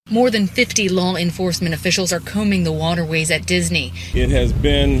More than 50 law enforcement officials are combing the waterways at Disney. It has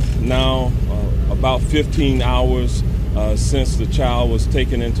been now about 15 hours since the child was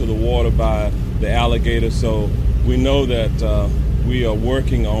taken into the water by the alligator, so we know that we are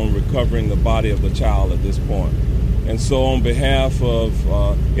working on recovering the body of the child at this point. And so on behalf of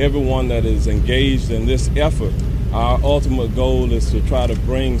everyone that is engaged in this effort, our ultimate goal is to try to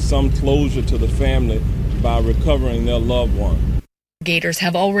bring some closure to the family by recovering their loved one. Gators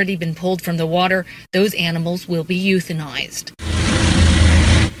have already been pulled from the water. Those animals will be euthanized.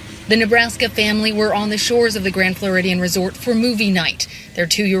 The Nebraska family were on the shores of the Grand Floridian Resort for movie night. Their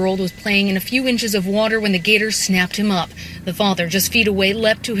 2-year-old was playing in a few inches of water when the gators snapped him up. The father, just feet away,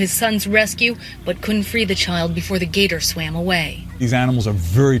 leapt to his son's rescue, but couldn't free the child before the gator swam away. These animals are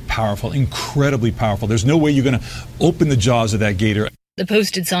very powerful, incredibly powerful. There's no way you're going to open the jaws of that gator. The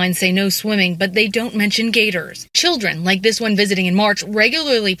posted signs say no swimming, but they don't mention gators. Children, like this one visiting in March,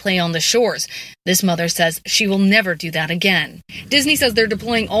 regularly play on the shores. This mother says she will never do that again. Disney says they're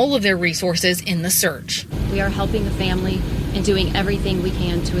deploying all of their resources in the search. We are helping the family and doing everything we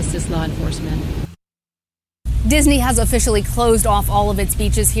can to assist law enforcement. Disney has officially closed off all of its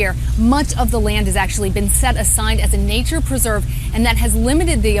beaches here. Much of the land has actually been set aside as a nature preserve, and that has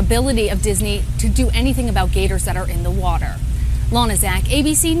limited the ability of Disney to do anything about gators that are in the water. Lana Zach,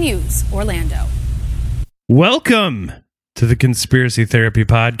 ABC News, Orlando. Welcome to the Conspiracy Therapy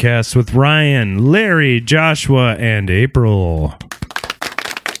Podcast with Ryan, Larry, Joshua, and April.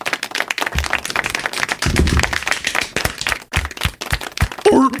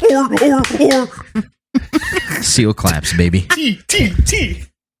 Seal claps, baby. T.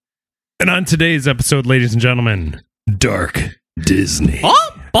 And on today's episode, ladies and gentlemen, Dark Disney.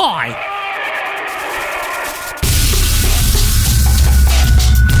 Oh, boy.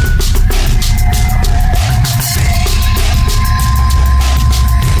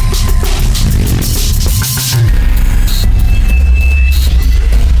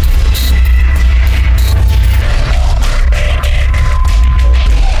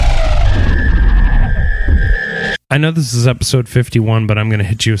 I know this is episode 51, but I'm going to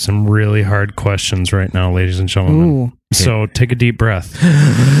hit you with some really hard questions right now, ladies and gentlemen. Ooh. So take a deep breath.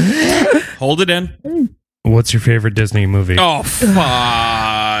 Hold it in. What's your favorite Disney movie? Oh,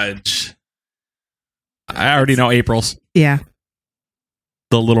 fudge. I already know April's. Yeah.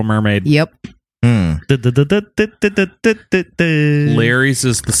 The Little Mermaid. Yep. Larry's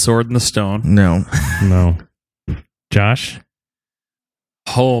is The Sword and the Stone. No. Josh?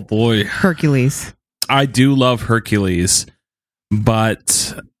 Oh, boy. Hercules. I do love Hercules,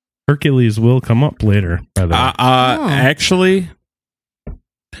 but Hercules will come up later, by the way. Actually,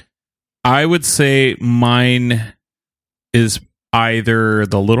 I would say mine is either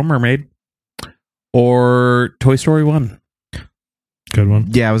The Little Mermaid or Toy Story 1. Good one.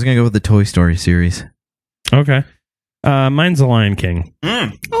 Yeah, I was going to go with the Toy Story series. Okay. Mine's The Lion King.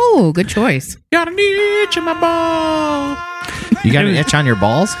 Oh, good choice. Got an itch in my ball. You got an itch on your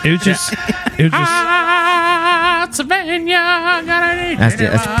balls? It was just... Savannah, got an itch.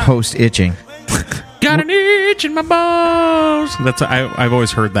 That's post-itching. Got an itch in my balls. That's I've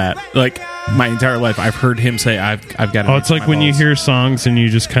always heard that. Like my entire life, I've heard him say, "I've got." An itch It's like in my when balls. you hear songs and you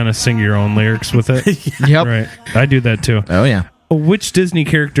just kind of sing your own lyrics with it. Yep. Right. I do that too. Oh yeah. Which Disney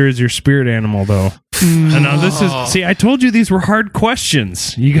character is your spirit animal, though? And now this is... See, I told you these were hard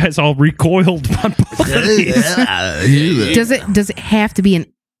questions. You guys all recoiled on both of these. Does it have to be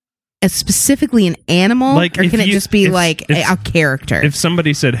specifically an animal, Like, or if can it you- just be if- like if- a character? If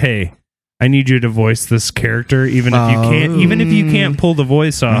somebody said, "Hey, I need you to voice this character," even if you can't pull the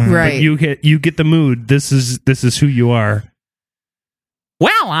voice off, Right. But you get the mood. This is who you are.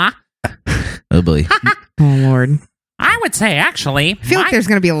 Well, Oh boy. Oh Lord, I would say actually, I feel like there's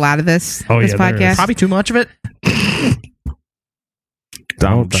going to be a lot of this Oh, this yeah, there is. podcast. Probably too much of it.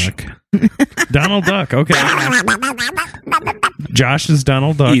 Donald Duck. Donald Duck. Okay. Josh is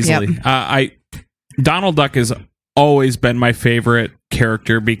Donald Duck. easily. Donald Duck has always been my favorite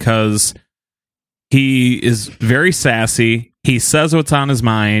character because he is very sassy. He says what's on his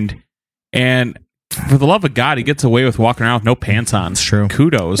mind, and for the love of God, he gets away with walking around with no pants on. It's true.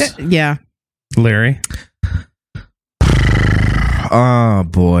 Kudos. Yeah. Larry. Oh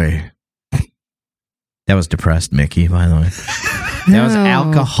boy. That was depressed Mickey, by the way. That was Oh,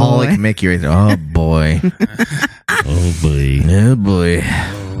 alcoholic boy. Mickey right there. Oh boy. Oh boy. Oh boy.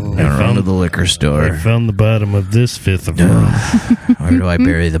 Gonna run to the liquor I store. found the bottom of this fifth of rum. Where do I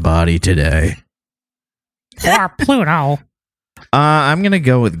bury the body today? Or Pluto. I'm gonna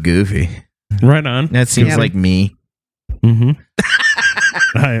go with Goofy. Right on. That seems Yeah. like me. Mm-hmm.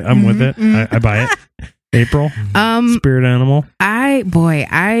 I'm with it. I buy it. April, spirit animal. I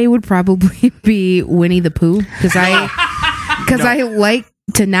would probably be Winnie the Pooh because I like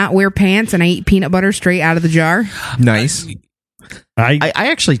to not wear pants and I eat peanut butter straight out of the jar. Nice. I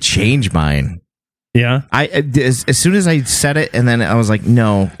actually changed mine. Yeah. As soon as I said it, and then I was like,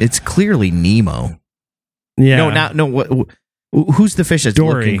 no, it's clearly Nemo. Yeah. No. What? Who's the fish that's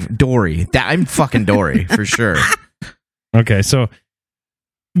Dory. Dory. I'm fucking Dory for sure. Okay, so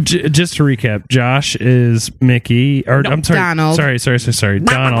just to recap, Josh is Mickey. Or I'm sorry, Donald. Sorry,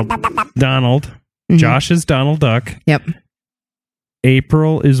 Donald. Donald. Mm-hmm. Josh is Donald Duck. Yep.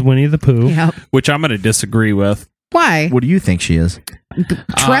 April is Winnie the Pooh. Yep. Which I'm going to disagree with. Why? What do you think she is?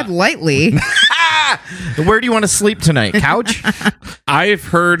 Tread lightly. Where do you want to sleep tonight? Couch? I've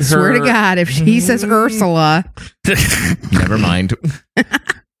heard her. Swear to God, if he says Ursula, Never mind.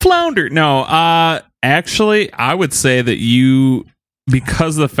 Flounder. No, actually, I would say that you,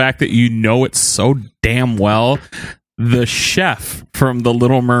 because of the fact that you know it so damn well, the chef from The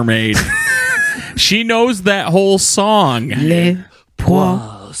Little Mermaid, she knows that whole song. les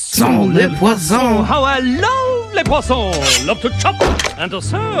poissons, les poissons. How I love les poissons, love to chop and to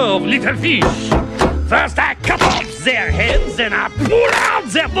serve little fish. First I cut off their heads and I pull out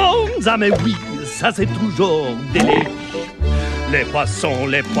their bones. Ah mais oui, ça c'est toujours délice. Les poissons,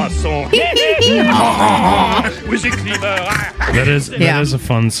 les poissons. With the cleaver. That is a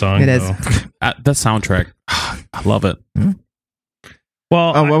fun song. It is. The soundtrack, I love it.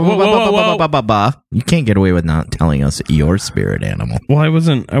 Well, You can't get away with not telling us your spirit animal. well, I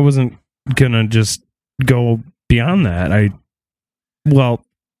wasn't gonna just go beyond that.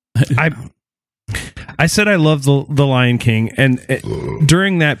 I said I love the Lion King, and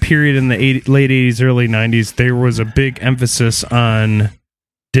during that period in the late 80s, early 90s, there was a big emphasis on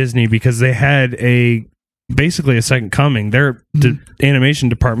Disney because they had basically a second coming. The animation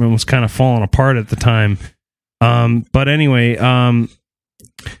department was kind of falling apart at the time. But anyway, I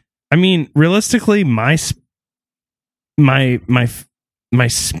mean, realistically, my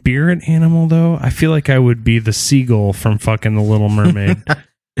spirit animal, though, I feel like I would be the seagull from fucking The Little Mermaid.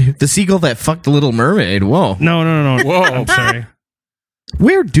 The seagull that fucked the Little Mermaid. Whoa. No. Whoa. I'm sorry.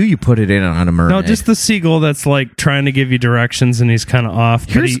 Where do you put it in on a mermaid? No, just the seagull that's like trying to give you directions and he's kind of off.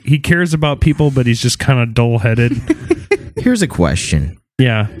 But he cares about people, but he's just kind of dull-headed. Here's a question.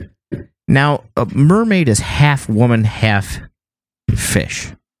 Yeah. Now, a mermaid is half woman, half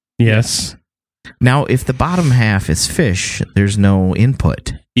fish. Yes. Now, if the bottom half is fish, there's no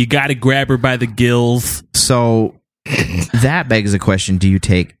input. You got to grab her by the gills. So that begs the question, do you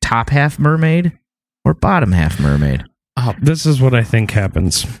take top half mermaid or bottom half mermaid? This is what I think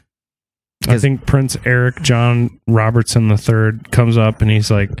happens. I think Prince Eric John Robertson III comes up and he's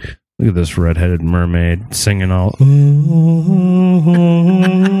like, look at this redheaded mermaid singing all.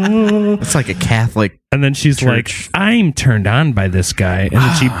 It's like a Catholic. And then she's church. like, I'm turned on by this guy. And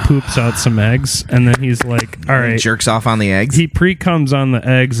then she poops out some eggs. And then he's like, all right. Jerks off on the eggs. He pre-comes on the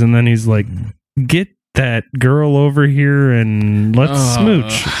eggs. And then he's like, get that girl over here and let's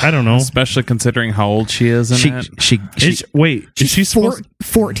smooch. I don't know. Especially considering how old she is in it. Is she supposed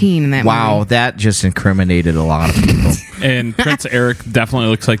 14 in that Wow, movie. that just incriminated a lot of people. And Prince Eric definitely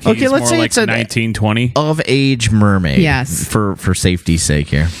looks like he's more like 1920. Of age mermaid. Yes. For safety's sake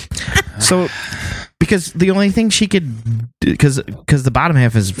here. So, because the only thing she could, because the bottom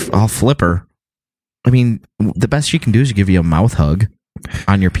half is all flipper. I mean, the best she can do is give you a mouth hug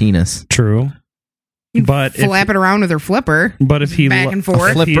on your penis. True. But Flap it around with her flipper. But if he back and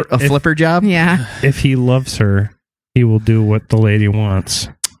forth. A flipper job? Yeah. If he loves her, he will do what the lady wants.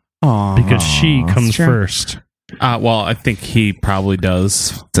 Aww. Because she comes true. first. Well, I think he probably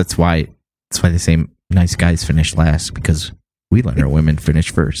does. That's why they say nice guys finish last, because we let our women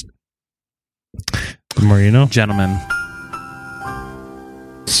finish first. The more you know. Gentlemen.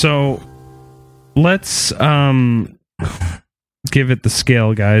 So let's give it the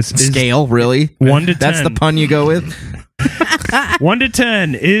scale, guys. Scale, really? 1 to 10. That's the pun you go with? 1 to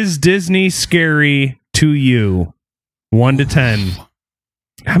 10. Is Disney scary to you? 1 to 10.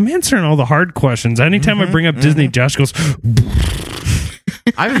 I'm answering all the hard questions. Anytime I bring up Disney, Josh goes.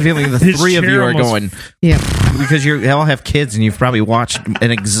 I have a feeling the His three of you chair are almost- going. Yeah. Because you all have kids and you've probably watched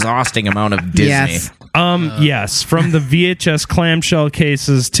an exhausting amount of Disney. Yes. Yes, from the VHS clamshell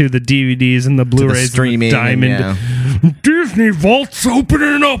cases to the DVDs and the Blu-rays, streaming and the Diamond. Disney Vault's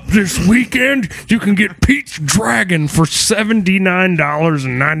opening up this weekend. You can get Pete's Dragon for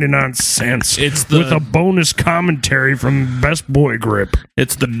 $79.99. with a bonus commentary from Best Boy Grip.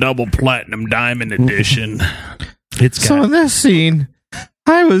 It's the double platinum diamond edition. It's So in this scene,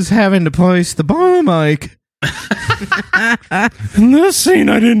 I was having to place the bottom mic In this scene,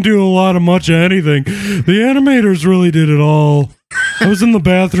 I didn't do a lot of much of anything. The animators really did it all. I was in the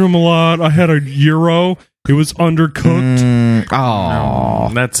bathroom a lot. I had a Euro. It was undercooked. Oh,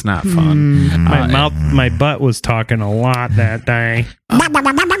 no, that's not fun. My butt was talking a lot that day. I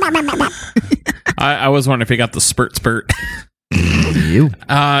was wondering if he got the spurt. You.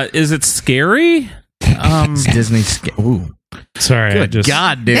 Is it scary? It's Disney. Ooh. Sorry, Good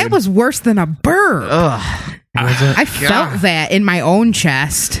God, dude. That was worse than a burp. Ugh. I felt that in my own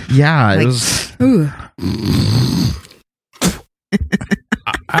chest. Yeah, Like, it was. Ooh.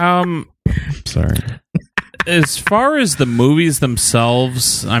 Sorry. As far as the movies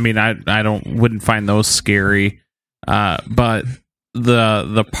themselves, I mean, I wouldn't find those scary. But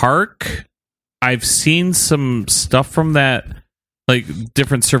the park, I've seen some stuff from that, like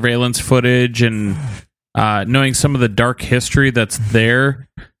different surveillance footage and knowing some of the dark history that's there.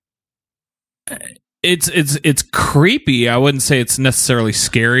 It's creepy. I wouldn't say it's necessarily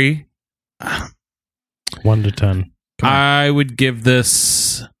scary. 1 to 10. I would give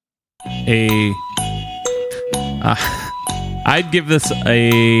this a. I'd give this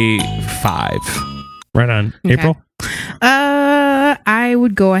a 5. Right on. Okay. April? I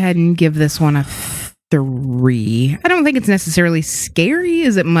would go ahead and give this one a 3. I don't think it's necessarily scary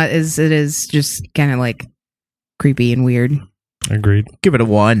as it is just kind of like creepy and weird. Agreed. Give it a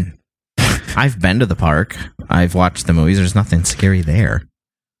 1. I've been to the park. I've watched the movies. There's nothing scary there.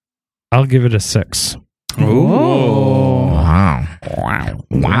 I'll give it a 6. Oh.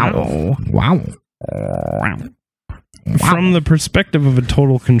 Wow. From the perspective of a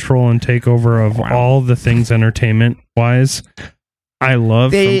total control and takeover of all the things entertainment wise, I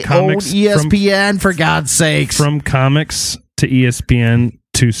love They from comics own ESPN, for God's sakes. From comics to ESPN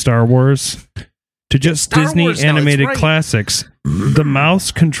to Star Wars to just Star Disney Wars, no, animated it's right. classics. The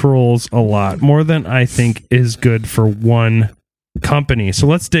mouse controls a lot more than I think is good for one company. So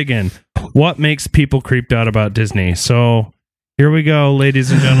let's dig in. What makes people creeped out about Disney? So here we go,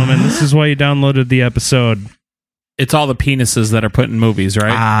 ladies and gentlemen. This is why you downloaded the episode. It's all the penises that are put in movies,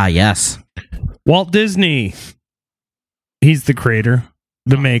 right? Ah, yes. Walt Disney. He's the creator,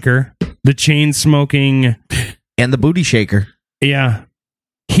 the maker, the chain smoking, and the booty shaker. Yeah.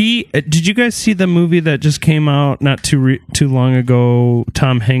 Did you guys see the movie that just came out not too long ago?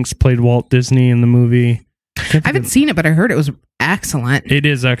 Tom Hanks played Walt Disney in the movie. I haven't seen it, but I heard it was excellent. It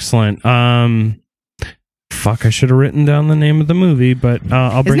is excellent. Fuck, I should have written down the name of the movie, but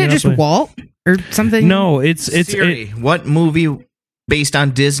I'll bring it up. Isn't it just Walt or something? No, it's Siri, what movie based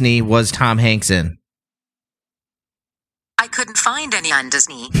on Disney was Tom Hanks in? I couldn't find any on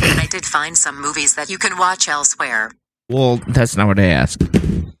Disney, but I did find some movies that you can watch elsewhere. Well, that's not what I asked.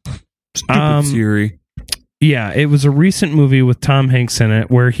 Stupid Siri. Yeah, it was a recent movie with Tom Hanks in it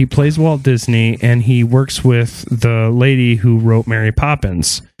where he plays Walt Disney and he works with the lady who wrote Mary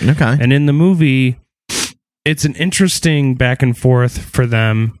Poppins. Okay. And in the movie, it's an interesting back and forth for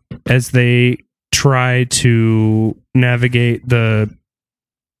them as they try to navigate the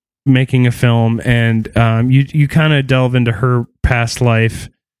making a film, and you kind of delve into her past life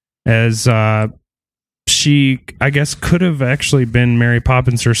as she, I guess, could have actually been Mary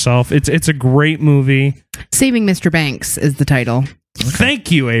Poppins herself. It's a great movie. Saving Mr. Banks is the title. Thank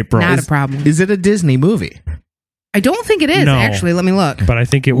you, April. Not a problem. Is it a Disney movie? I don't think it is, No. actually. Let me look. But I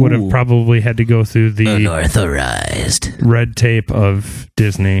think it would have probably had to go through the Unauthorized red tape of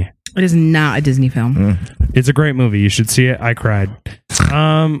Disney. It is not a Disney film. It's a great movie. You should see it. I cried.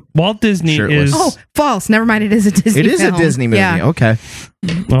 Walt Disney Shirtless. is... Oh, false. Never mind. It is a Disney It is film. a Disney movie. Yeah. Okay.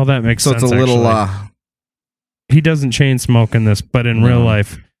 Well, that makes So sense, it's a little... actually. He doesn't chain smoke in this, but in real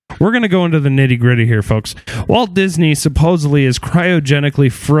life... We're going to go into the nitty-gritty here, folks. Walt Disney supposedly is cryogenically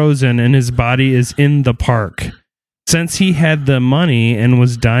frozen and his body is in the park. Since he had the money and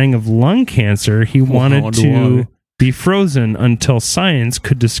was dying of lung cancer, he wanted to be frozen until science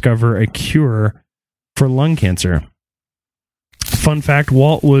could discover a cure for lung cancer. Fun fact,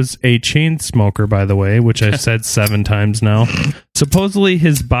 Walt was a chain smoker, by the way, which I've said 7 times now. Supposedly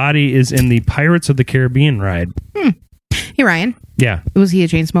his body is in the Pirates of the Caribbean ride. Hey, Ryan. Yeah. Was he a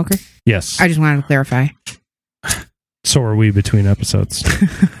chain smoker? Yes. I just wanted to clarify. So are we between episodes.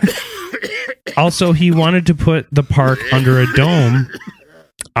 Also, he wanted to put the park under a dome,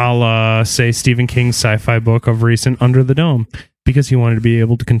 a la, say, Stephen King's sci-fi book of recent, Under the Dome, because he wanted to be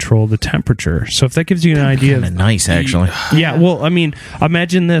able to control the temperature. So if that gives you an idea of... Nice, actually. Yeah, well, I mean,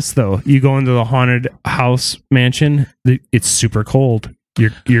 imagine this, though. You go into the haunted house mansion, it's super cold.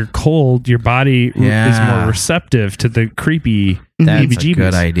 You're cold, your body is more receptive to the creepy That's heebie-jeebies. a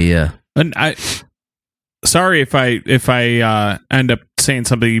good idea. And sorry if I end up saying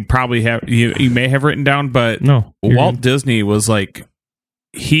something you probably have you may have written down, but No, you're Walt good. Disney was like,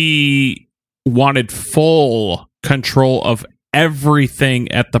 he wanted full control of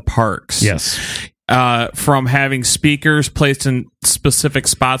everything at the parks. Yes. From having speakers placed in specific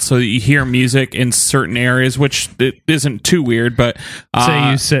spots so that you hear music in certain areas, which it isn't too weird, but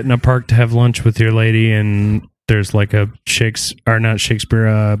Say you sit in a park to have lunch with your lady and there's like a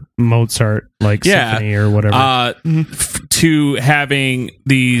Mozart like symphony or whatever. To having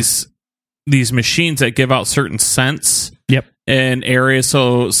these machines that give out certain scents. Yep. In areas,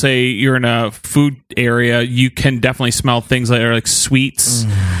 so say you're in a food area, you can definitely smell things that are like sweets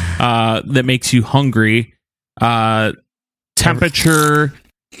that makes you hungry. Temperature.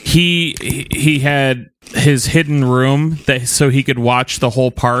 He had his hidden room that so he could watch the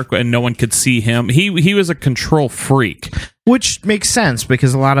whole park and no one could see him. He was a control freak, which makes sense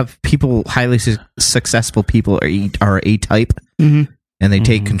because a lot of people, highly successful people, are A-type, and they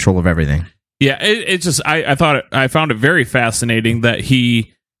take control of everything. Yeah, it just I found it very fascinating that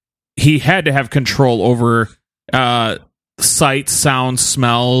he had to have control over sights, sounds,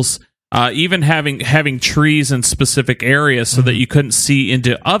 smells, even having trees in specific areas so that you couldn't see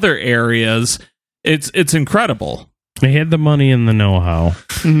into other areas. It's incredible. They had the money and the know-how.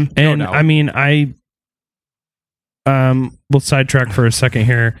 And No doubt. I mean, we'll sidetrack for a second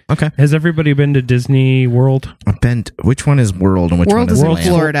here. Okay. Has everybody been to Disney World? I've been. Which one is World and which World one is is in Land?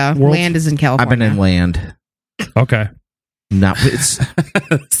 Florida. World? Land is in I've California. been in Land. Okay. No, it's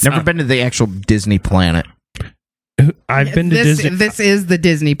never been to the actual Disney planet. I've been to Disney. This is the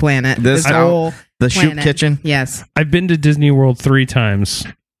Disney planet. This whole the Shoot planet. Kitchen. Yes. I've been to Disney World 3 times.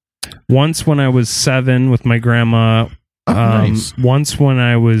 Once when I was 7 with my grandma. Nice. Once when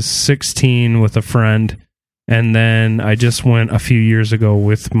I was 16 with a friend. And then I just went a few years ago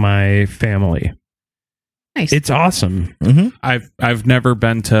with my family. Nice. It's awesome. I've never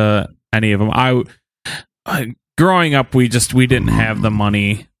been to any of them. I growing up, we didn't have the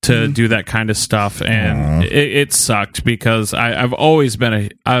money to do that kind of stuff, and it sucked because I've always been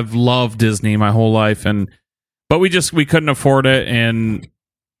I've loved Disney my whole life, but we couldn't afford it, and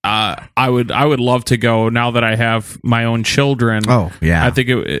I would love to go now that I have my own children. Oh yeah, I think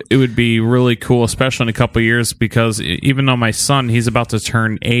it would be really cool, especially in a couple of years, because even though my son, he's about to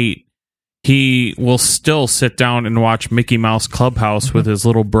turn 8, he will still sit down and watch Mickey Mouse Clubhouse with his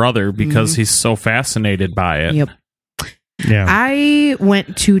little brother because he's so fascinated by it. Yep. Yeah. I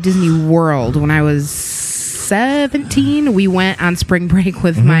went to Disney World when I was 17. We went on spring break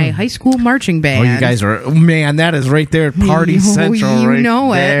with my high school marching band. Oh, you guys are man. That is right there, Party Central. You right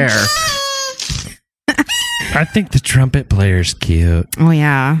know it. there. I think the trumpet player's cute. Oh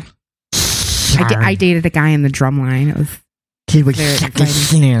yeah. I dated a guy in the drum line. It was very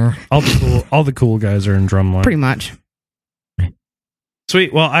exciting. All the cool guys are in Drumline. Pretty much.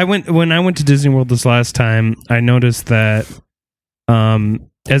 Sweet. Well, when I went to Disney World this last time, I noticed that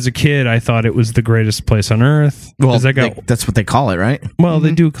as a kid, I thought it was the greatest place on earth. Well, Well, that's what they call it, right?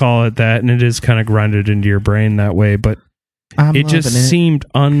 they do call it that, and it is kind of grinded into your brain that way. But it just seemed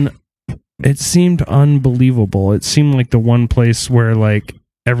unbelievable. It seemed like the one place where like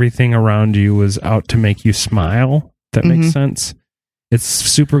everything around you was out to make you smile. That makes sense. It's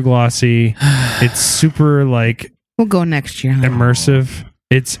super glossy. It's super like. We'll go next year. Immersive.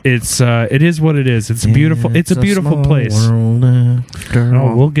 It is what it is. It's beautiful. It's a beautiful place.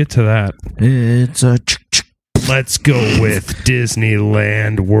 Oh, we'll get to that. It's a. Let's go with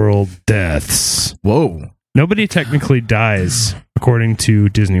Disneyland World deaths. Whoa. Nobody technically dies according to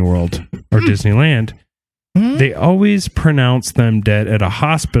Disney World or Disneyland. They always pronounce them dead at a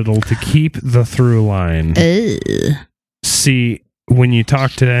hospital to keep the through line. See, when you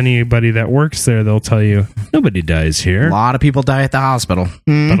talk to anybody that works there, they'll tell you nobody dies here. A lot of people die at the hospital.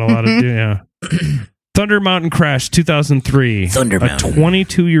 But a lot of yeah. Thunder Mountain crash 2003. Thunder A Mountain.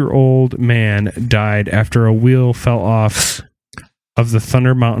 22-year-old man died after a wheel fell off of the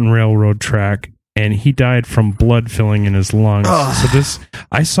Thunder Mountain Railroad track, and he died from blood filling in his lungs. So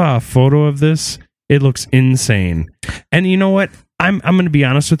I saw a photo of this. It looks insane. And you know what? I'm going to be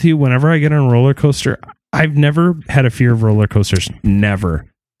honest with you. Whenever I get on a roller coaster, I've never had a fear of roller coasters. Never.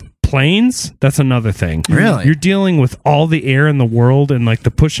 Planes, that's another thing. Really? You're dealing with all the air in the world and like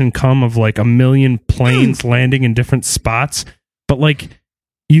the push and come of like a million planes landing in different spots. But like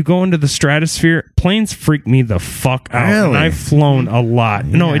you go into the stratosphere, planes freak me the fuck out. Really? And I've flown a lot.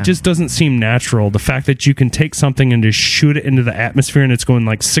 No, Yeah. it just doesn't seem natural. The fact that you can take something and just shoot it into the atmosphere and it's going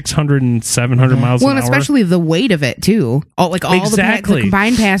like 600 and 700 miles Well, an and hour. especially the weight of it too. All the Exactly.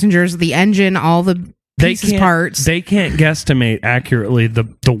 combined passengers, the engine, all the pieces parts. They can't guesstimate accurately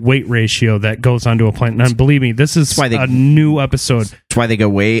the weight ratio that goes onto a plane. And believe me, this is a new episode. That's why they go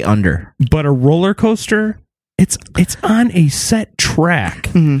way under. But a roller coaster, it's on a set track.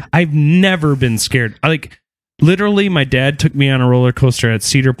 I've never been scared. Literally, my dad took me on a roller coaster at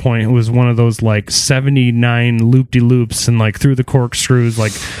Cedar Point. It was one of those 79 loop-de-loops and through the corkscrews,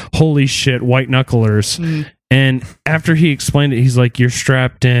 holy shit, white knucklers. And after he explained it, he's like, you're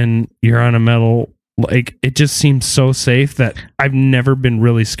strapped in, you're on a metal. It just seems so safe that I've never been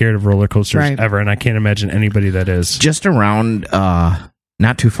really scared of roller coasters ever. And I can't imagine anybody that is. Just around,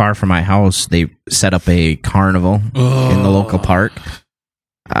 not too far from my house, they set up a carnival in the local park.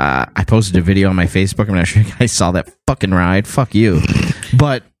 I posted a video on my Facebook. I'm not sure you guys saw that fucking ride. Fuck you.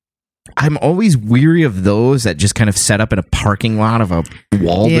 But I'm always weary of those that just kind of set up in a parking lot of a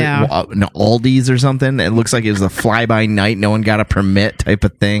Aldi's or something. It looks like it was a fly-by-night, no one got a permit type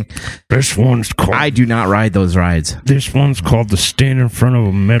of thing. This one's called... I do not ride those rides. This one's called the stand in front of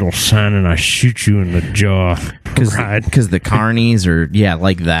a metal sign and I shoot you in the jaw ride. Because the carnies are,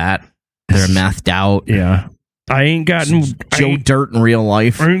 like that. They're methed out. Yeah. I ain't got Joe Dirt in real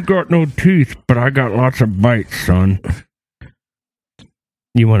life. I ain't got no teeth, but I got lots of bites, son.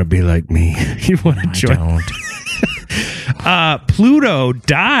 You want to be like me? You want to join? Pluto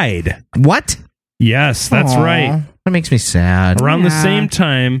died. What? Yes, that's right. That makes me sad. Around the same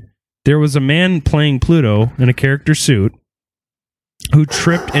time, there was a man playing Pluto in a character suit who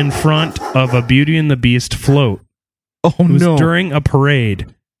tripped in front of a Beauty and the Beast float. Oh, it was no. during a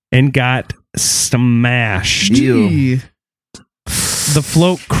parade and got smashed. Ew. The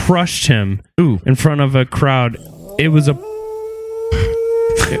float crushed him in front of a crowd. It was a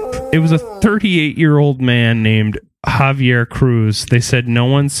 38-year-old man named Javier Cruz. They said no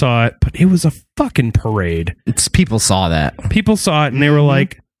one saw it, but it was a fucking parade. People saw that. People saw it and they were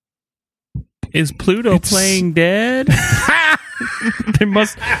like, "Is Pluto playing dead?" He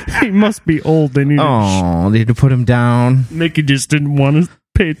must be old. They need to put him down. Mickey just didn't want to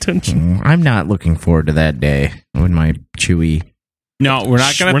pay attention. I'm not looking forward to that day when my Chewy. No, we're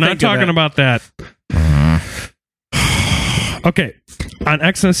not going to. We're not talking about that. Okay. On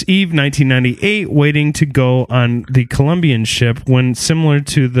Xmas Eve 1998, waiting to go on the Colombian ship, when similar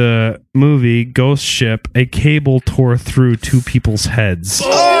to the movie Ghost Ship, a cable tore through two people's heads. So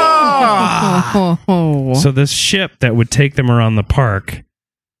this ship that would take them around the park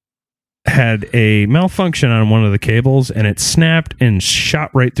had a malfunction on one of the cables, and it snapped and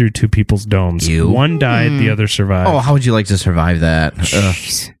shot right through two people's domes. One died, the other survived. Oh, how would you like to survive that?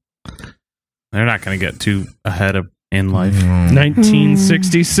 They're not going to get too ahead in life.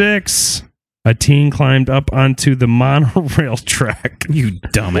 1966. A teen climbed up onto the monorail track. You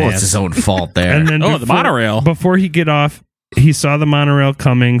dumbass. Well, it's his own fault there. And then the monorail. Before he get off, he saw the monorail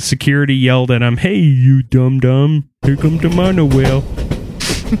coming. Security yelled at him, "Hey, you dum-dum, here comes the monorail."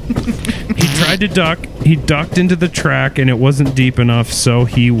 He tried to duck. He ducked into the track, and it wasn't deep enough, so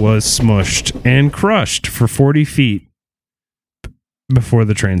he was smushed and crushed for 40 feet before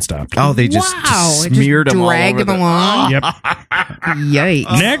the train stopped. Oh, they just smeared him all over. Dragged him along. Yep.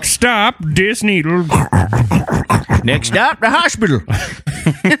 Yikes. Next stop, Disney. Next stop, the hospital,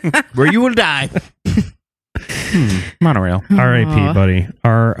 where you will die. Monorail. R.I.P., buddy.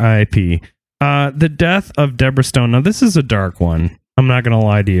 R.I.P. The death of Deborah Stone. Now, this is a dark one. I'm not going to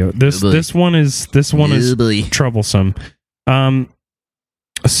lie to you. This one is troublesome.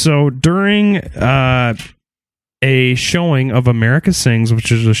 So during a showing of America Sings,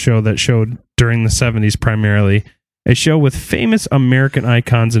 which is a show that showed during the 70s primarily, a show with famous American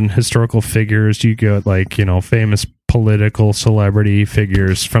icons and historical figures. You get famous political celebrity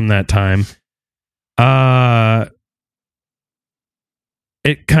figures from that time.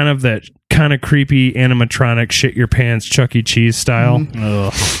 It kind of creepy animatronic shit your pants Chuck E. Cheese style.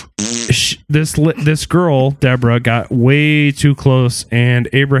 This girl Deborah got way too close, and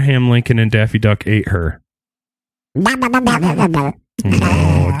Abraham Lincoln and Daffy Duck ate her. No,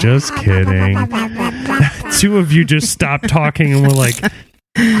 just kidding. Two of you just stopped talking and were like,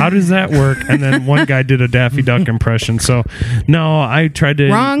 how does that work? And then one guy did a Daffy Duck impression. So, no, I tried to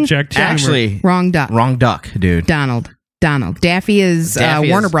inject humor. Actually, wrong duck. Wrong duck, dude. Donald. Daffy is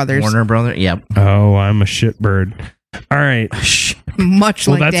Warner Brothers. Warner Brothers, yep. Oh, I'm a shitbird. All right. Much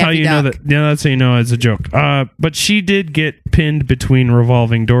like that's Daffy how you Duck. know that. Yeah, that's how you know it's a joke. But she did get pinned between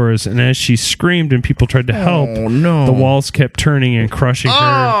revolving doors, and as she screamed and people tried to help, the walls kept turning and crushing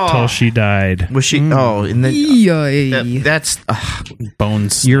her till she died. Was she? Oh, and then that's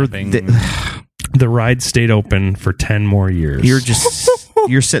bones. The ride stayed open for 10 more years.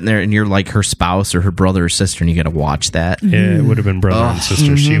 You're sitting there and you're like her spouse or her brother or sister, and you got to watch that. Yeah, it would have been brother and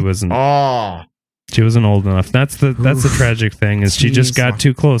sister. She wasn't. Oh. She wasn't old enough. That's the tragic thing is she just got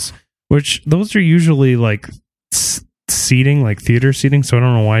too close. Which those are usually like seating, like theater seating. So I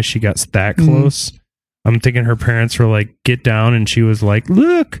don't know why she got that close. I'm thinking her parents were like, "Get down," and she was like,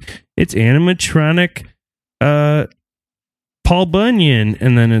 "Look, it's animatronic, Paul Bunyan,"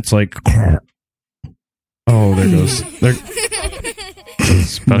 and then it's like, oh, there goes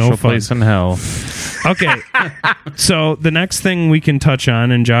special place in hell. Okay, so the next thing we can touch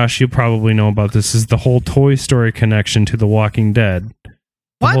on, and Josh, you probably know about this, is the whole Toy Story connection to The Walking Dead.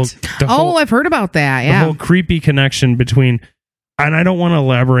 What? I've heard about that. Yeah, the whole creepy connection between, and I don't want to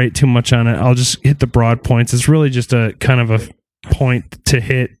elaborate too much on it. I'll just hit the broad points. It's really just a kind of a point to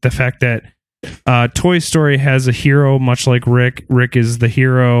hit the fact that Toy Story has a hero, much like Rick. Rick is the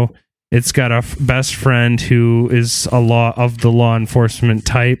hero. It's got a best friend who is the law enforcement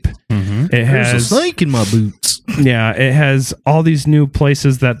type. It has There's a snake in my boots. Yeah, it has all these new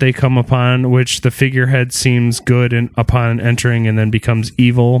places that they come upon, which the figurehead seems good upon entering and then becomes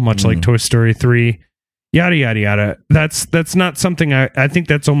evil, much like Toy Story 3. Yada, yada, yada. That's not something I think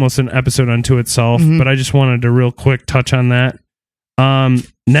that's almost an episode unto itself, but I just wanted to real quick touch on that.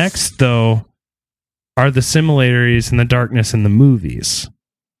 Next, though, are the similarities in the darkness in the movies.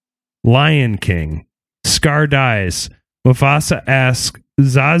 Lion King. Scar dies. Mufasa asks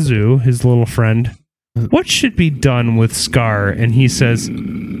Zazu, his little friend, what should be done with Scar? And he says,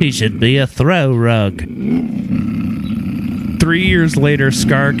 he should be a throw rug. 3 years later,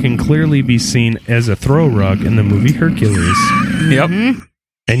 Scar can clearly be seen as a throw rug in the movie Hercules. Yep.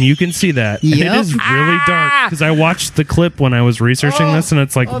 And you can see that. And it is really dark because I watched the clip when I was researching this, and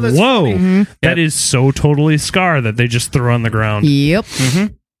it's like, whoa, that is so totally Scar that they just threw on the ground. Yep.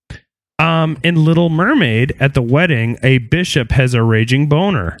 In Little Mermaid, at the wedding, a bishop has a raging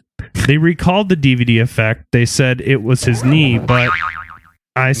boner. They recalled the DVD effect. They said it was his knee, but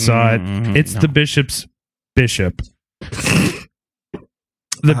I saw it. It's the bishop's bishop.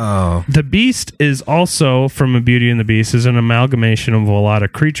 The Beast is also, from A Beauty and the Beast, is an amalgamation of a lot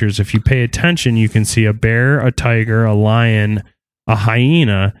of creatures. If you pay attention, you can see a bear, a tiger, a lion, a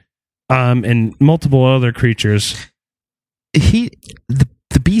hyena, and multiple other creatures. The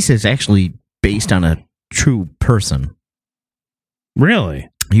Beast is actually based on a true person. Really?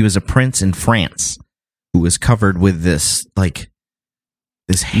 He was a prince in France who was covered with this, like,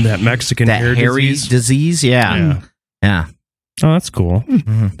 that Mexican hair hairy disease. Yeah. Oh, that's cool.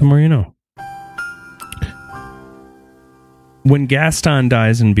 The more you know. When Gaston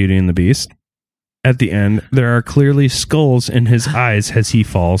dies in Beauty and the Beast, at the end, there are clearly skulls in his eyes as he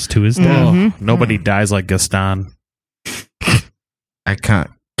falls to his death. Nobody dies like Gaston. I can't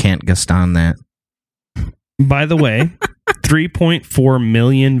Gaston that. By the way, 3.4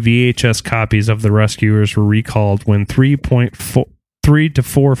 million VHS copies of The Rescuers were recalled when 3 to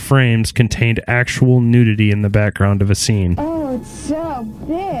 4 frames contained actual nudity in the background of a scene. Oh, it's so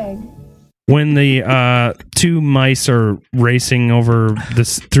big. When the two mice are racing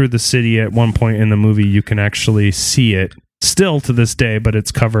through the city at one point in the movie, you can actually see it still to this day, but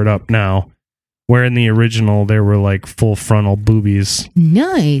it's covered up now. Where in the original, there were like full frontal boobies.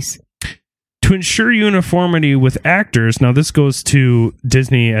 Nice. To ensure uniformity with actors, now this goes to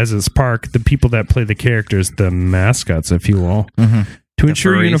Disney as its park, the people that play the characters, the mascots, if you will. To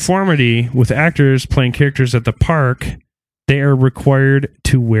ensure uniformity with actors playing characters at the park, they are required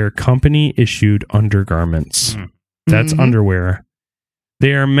to wear company-issued undergarments. That's underwear.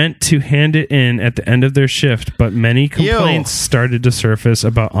 They are meant to hand it in at the end of their shift, but many complaints started to surface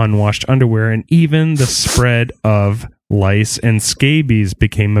about unwashed underwear, and even the spread of lice and scabies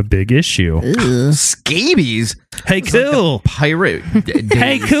became a big issue. Scabies? Hey, cool. Like pirate.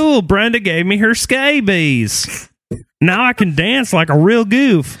 Hey, cool. Brenda gave me her scabies. Now I can dance like a real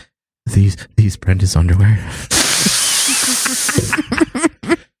goof. These Brenda's underwear.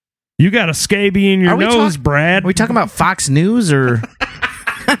 You got a scabie in your nose, Brad. Are we talking about Fox News or...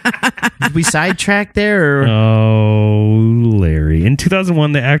 Did we sidetrack there? Or? Oh, Larry. In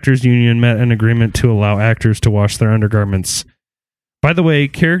 2001, the Actors Union met an agreement to allow actors to wash their undergarments. By the way,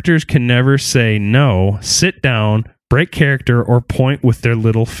 characters can never say no, sit down, break character, or point with their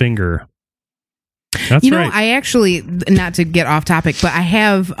little finger. That's right. I actually, not to get off topic, but I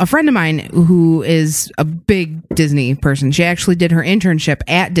have a friend of mine who is a big Disney person. She actually did her internship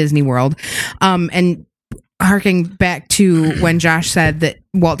at Disney World. And harking back to when Josh said that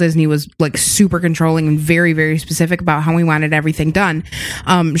Walt Disney was like super controlling and very, very specific about how he wanted everything done.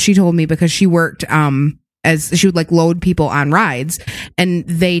 She told me because she worked as she would like load people on rides, and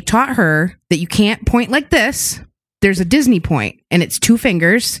they taught her that you can't point like this. There's a Disney point, and it's 2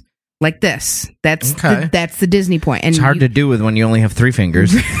 fingers like this. That's the Disney point. And it's hard to do with when you only have 3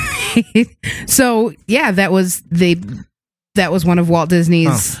 fingers. Right. So yeah, that was one of Walt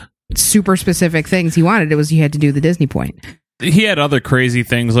Disney's super specific things he wanted. It was you had to do the Disney point. He had other crazy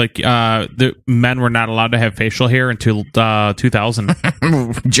things like the men were not allowed to have facial hair until 2000.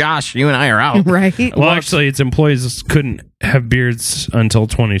 Josh, you and I are out. Right. Well, actually, its employees couldn't have beards until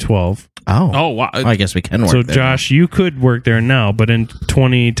 2012. Oh, wow. I guess we can work So, there. Josh, you could work there now, but in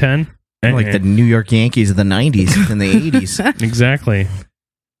 2010, Like the New York Yankees of the 90s and the 80s. Exactly.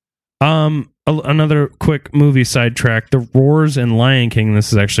 Another quick movie sidetrack. The roars in Lion King,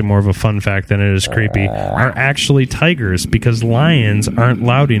 this is actually more of a fun fact than it is creepy, are actually tigers because lions aren't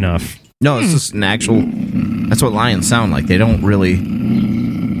loud enough. No, it's just an actual... That's what lions sound like. They don't really...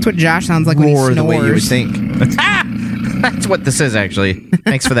 That's what Josh sounds like when he roar snores. the way you would think. That's what this is, actually.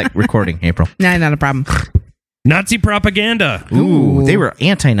 Thanks for that recording, April. Nah, not a problem. Nazi propaganda. Ooh, they were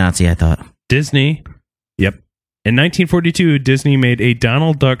anti-Nazi, I thought. Disney. Yep. In 1942, Disney made a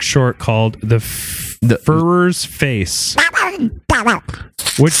Donald Duck short called The Furrer's Face,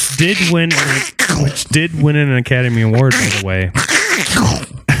 which did win an Academy Award, by the way. Is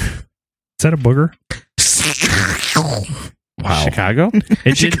that a booger? Wow. Chicago?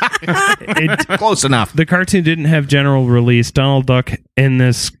 It Close enough. The cartoon didn't have general release. Donald Duck in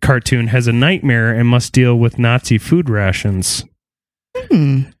this cartoon has a nightmare and must deal with Nazi food rations.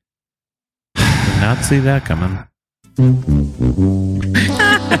 Did not see that coming.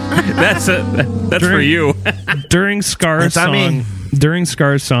 That's for you. During Scar's That's on me.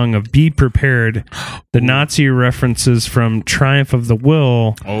 song of "Be Prepared," the Nazi references from "Triumph of the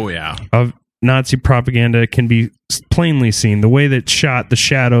Will" Oh, yeah. of Nazi propaganda can be plainly seen. The way that it's shot, the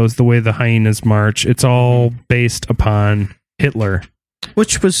shadows, the way the hyenas march, it's all based upon Hitler.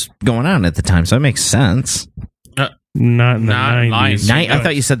 Which was going on at the time, so it makes sense. Not in the Not 90s. Lion I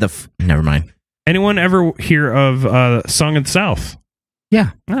thought you said never mind. Anyone ever hear of Song of the South?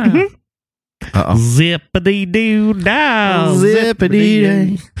 Yeah. Uh-oh. Zippity-doo-dah.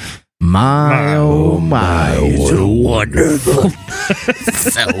 Zippity-day. My, oh my. What a wonderful,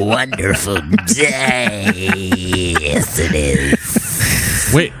 so wonderful day. Yes, it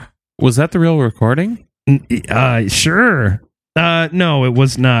is. Wait, was that the real recording? Sure. No, it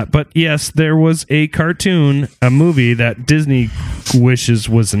was not. But yes, there was a cartoon, a movie that Disney wishes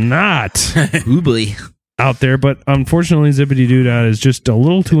was not out there. But unfortunately, Zippity Doo Dah is just a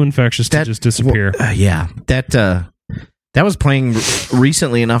little too infectious to just disappear. Yeah, that was playing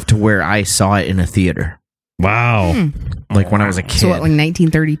recently enough to where I saw it in a theater. Wow. Like when I was a kid. So what, like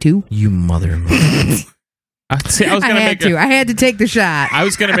 1932? You mother. I had to take the shot. I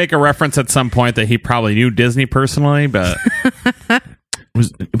was going to make a reference at some point that he probably knew Disney personally, but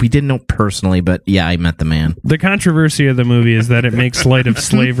we didn't know personally, but yeah, I met the man. The controversy of the movie is that it makes light of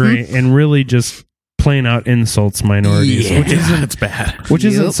slavery and really just plain out insults minorities, which isn't bad. Which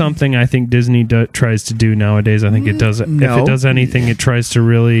isn't something I think Disney tries to do nowadays. I think it does. No. If it does anything, it tries to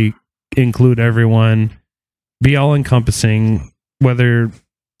really include everyone, be all encompassing, whether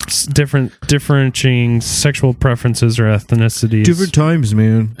differentiating sexual preferences or ethnicities. Different times,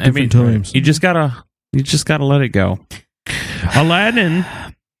 man. Different times. You just gotta let it go. Aladdin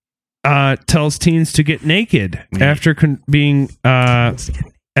tells teens to get naked after being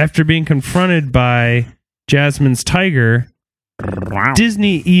confronted by Jasmine's tiger.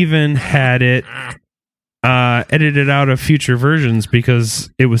 Disney even had it edited out of future versions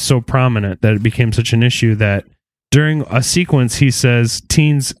because it was so prominent that it became such an issue that during a sequence he says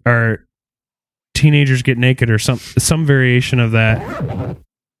teenagers get naked or some variation of that,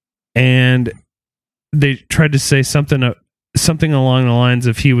 and they tried to say something along the lines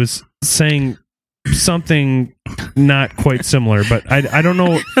of he was saying something not quite similar, but I don't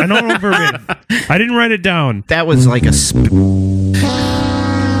know. I don't know verbatim. I didn't write it down. That was like a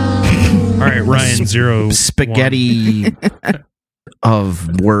all right, Ryan, spaghetti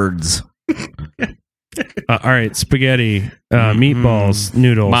of words. All right, spaghetti, meatballs,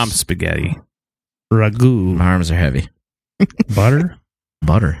 noodles, Mom spaghetti, ragu. My arms are heavy. Butter.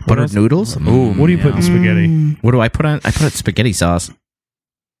 Buttered noodles. Ooh, what do you put in spaghetti? What do I put on? I put spaghetti sauce.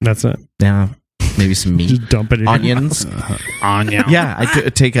 That's it. Yeah, maybe some meat. Just dump it in onions. Onion. Yeah, I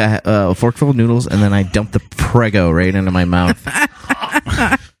take a forkful of noodles and then I dump the Prego right into my mouth.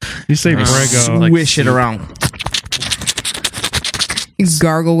 You say Prego. Swish it around.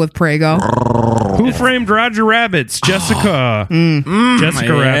 Gargle with Prego. Who Framed Roger Rabbit's Jessica?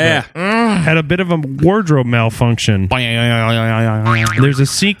 Jessica Rabbit had a bit of a wardrobe malfunction. There's a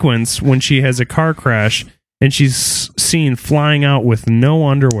sequence when she has a car crash and she's seen flying out with no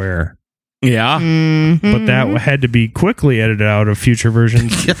underwear. Yeah. But that had to be quickly edited out of future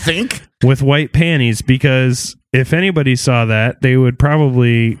versions. You think? With white panties, because if anybody saw that, they would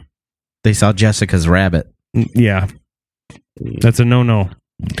probably They saw Jessica's rabbit. Yeah. That's a no-no.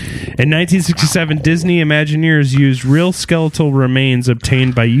 In 1967, Disney Imagineers used real skeletal remains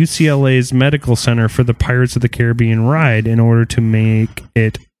obtained by UCLA's Medical Center for the Pirates of the Caribbean ride in order to make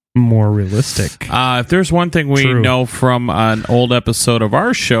it more realistic. If there's one thing we know from an old episode of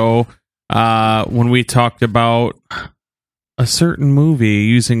our show, when we talked about a certain movie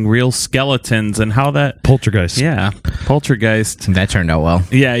using real skeletons and how that... Poltergeist. Yeah, Poltergeist. That turned out well.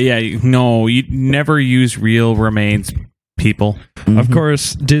 Yeah. No, you never use real remains, people. Of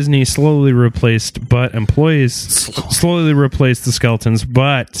course, Disney slowly replaced the skeletons,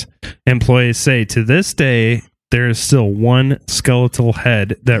 but employees say to this day there is still one skeletal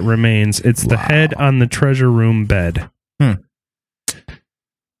head that remains. It's the head on the treasure room bed.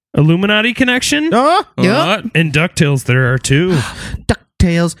 Illuminati connection? Yep. In DuckTales, there are two.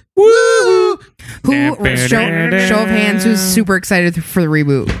 DuckTales. Woo! Show of hands who's super excited for the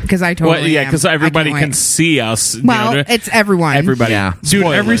reboot? Because I totally am. Because everybody can see us. Well, it's everyone. Everybody. Yeah. Dude,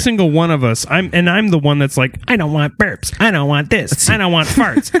 every single one of us. I'm the one that's like, I don't want burps. I don't want this. I don't want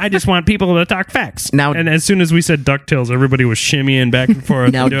farts. I just want people to talk facts. Now, and as soon as we said DuckTales, everybody was shimmying back and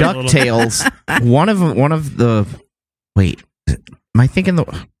forth. Now, DuckTales, one of the... Wait, am I thinking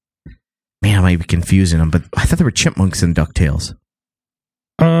the... Man, I might be confusing them, but I thought there were chipmunks in DuckTales.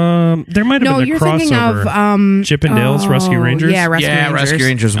 There might have been a you're crossover. thinking of Chip and Dale's Rescue Rangers. Yeah, Rescue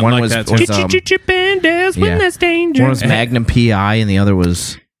Rangers. One was Chip and Dale's when there's danger. One was Magnum PI, and the other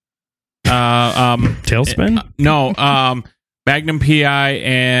was Tailspin. No, Magnum PI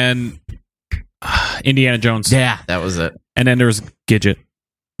and Indiana Jones. Yeah, that was it. And then there was Gidget.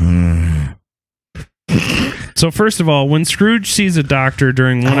 So first of all, when Scrooge sees a doctor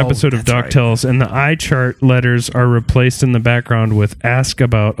during one episode of DuckTales, and the eye chart letters are replaced in the background with "Ask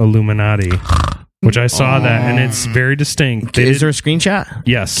about Illuminati," which I saw that, and it's very distinct. Is there a screenshot?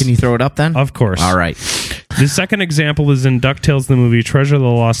 Yes. Can you throw it up then? Of course. All right. The second example is in DuckTales, the movie Treasure of the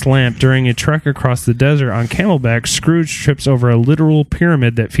Lost Lamp. During a trek across the desert on Camelback, Scrooge trips over a literal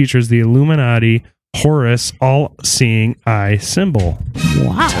pyramid that features the Illuminati Horus all-seeing eye symbol.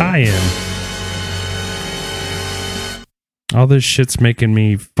 Wow. Tie-in. All this shit's making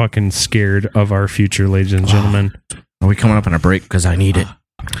me fucking scared of our future, ladies and gentlemen. Are we coming up on a break? Because I need it.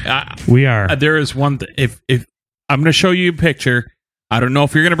 We are. There is one. If I'm going to show you a picture, I don't know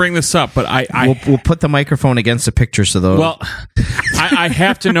if you're going to bring this up, but we'll put the microphone against the picture so though. Well, I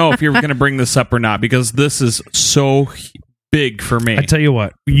have to know if you're going to bring this up or not because this is so big for me. I tell you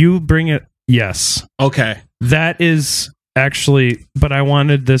what, you bring it. Yes. Okay. That is. Actually, but I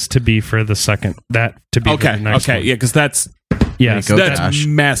wanted this to be for the second. That to be okay. For the next one. Yeah, because that's that's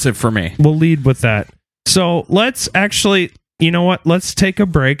massive for me. We'll lead with that. So let's actually, you know what? Let's take a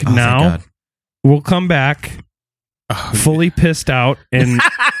break now. We'll come back fully pissed out and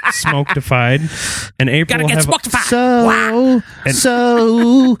smokedified, and April Gotta get will have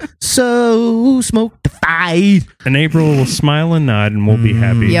so smokedified, and April will smile and nod, and we'll be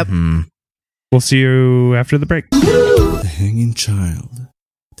happy. Yep. We'll see you after the break. The Hanging Child.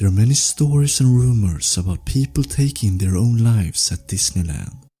 There are many stories and rumors about people taking their own lives at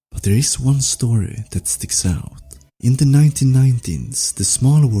Disneyland. But there is one story that sticks out. In the 1990s, the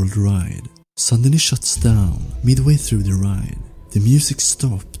Small World ride suddenly shuts down midway through the ride. The music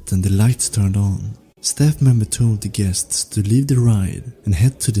stopped and the lights turned on. Staff member told the guests to leave the ride and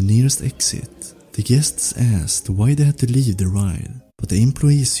head to the nearest exit. The guests asked why they had to leave the ride. But the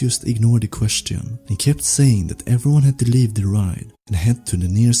employees just ignored the question and kept saying that everyone had to leave the ride and head to the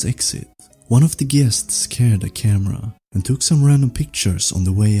nearest exit. One of the guests carried a camera and took some random pictures on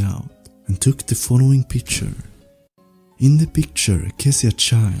the way out and took the following picture. In the picture, can see a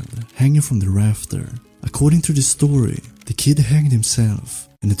child hanging from the rafter. According to the story, the kid hanged himself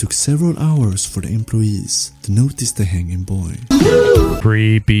and it took several hours for the employees to notice the hanging boy.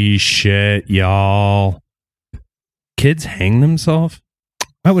 Creepy shit, y'all. Kids hang themselves?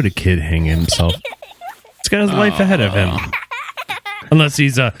 Why would a kid hang himself? He's got his life ahead of him. Unless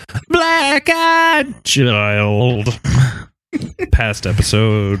he's a black-eyed child. Past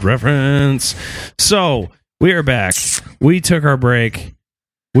episode reference. So, we are back. We took our break.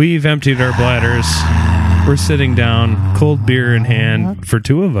 We've emptied our bladders. We're sitting down, cold beer in hand for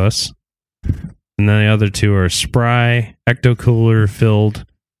two of us. And then the other two are spry, ecto-cooler filled.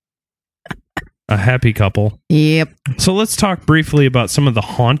 A happy couple. Yep. So let's talk briefly about some of the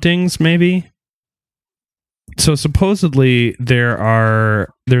hauntings, maybe. So supposedly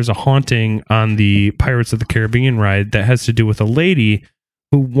there's a haunting on the Pirates of the Caribbean ride that has to do with a lady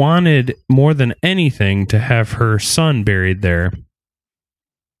who wanted more than anything to have her son buried there.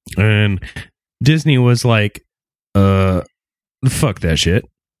 And Disney was like, fuck that shit.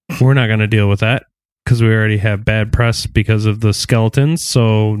 we're not going to deal with that because we already have bad press because of the skeletons.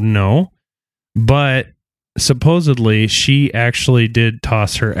 So no. But supposedly she actually did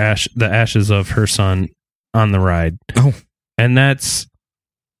toss the ashes of her son on the ride. Oh, and that's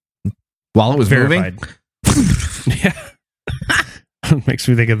while it was verified. Moving. Yeah. Makes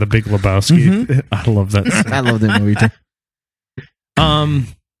me think of the Big Lebowski. Mm-hmm. I love that scene. I love that movie too.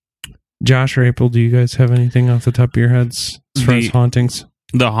 Josh or April, do you guys have anything off the top of your heads as far as hauntings?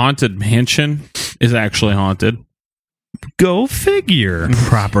 The Haunted Mansion is actually haunted. Go figure.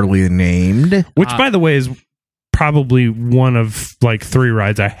 Properly named. Which, by the way, is probably one of like 3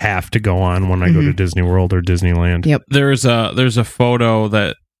 rides I have to go on when I go to Disney World or Disneyland. Yep. There's a photo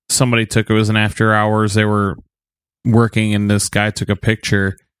that somebody took. It was an after hours. They were working and this guy took a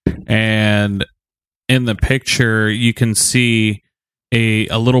picture, and in the picture you can see a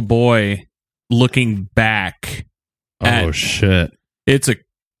little boy looking back. Oh shit. It's a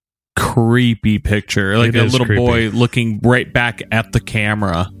creepy picture. Like a little boy looking right back at the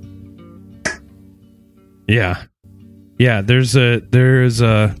camera. Yeah. Yeah, there's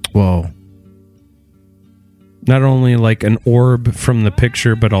a whoa. Not only like an orb from the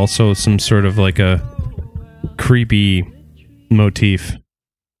picture, but also some sort of like a creepy motif.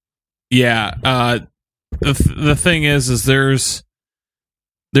 Yeah. The thing is there's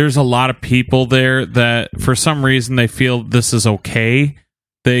a lot of people there that for some reason they feel this is okay.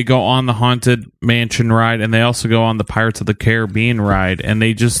 They go on the Haunted Mansion ride and they also go on the Pirates of the Caribbean ride, and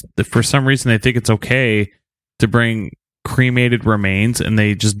they just, for some reason, they think it's okay to bring cremated remains and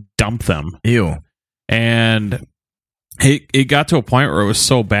they just dump them. Ew. And it got to a point where it was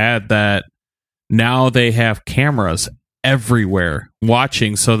so bad that now they have cameras everywhere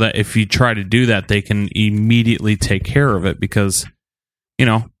watching, so that if you try to do that, they can immediately take care of it, because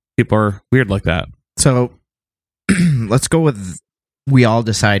people are weird like that. So let's go with, we all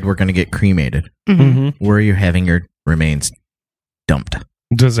decide we're going to get cremated. Mm-hmm. Where are you having your remains dumped?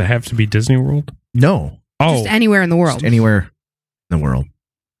 Does it have to be Disney World? No. Just anywhere in the world. Just anywhere in the world.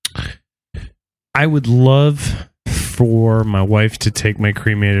 I would love for my wife to take my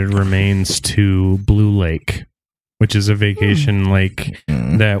cremated remains to Blue Lake, which is a vacation lake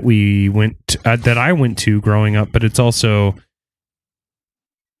that we went to, that I went to growing up, but it's also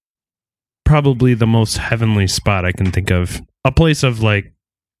probably the most heavenly spot I can think of. A place of like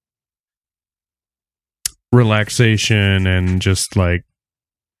relaxation and just like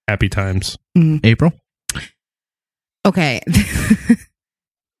happy times. April? Okay.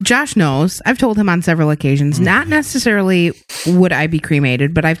 Josh knows. I've told him on several occasions, not necessarily would I be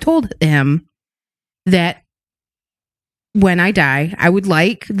cremated, but I've told him that when I die, I would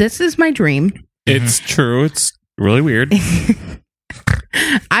like, this is my dream. It's true. It's really weird.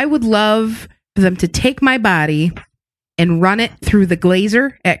 I would love for them to take my body and run it through the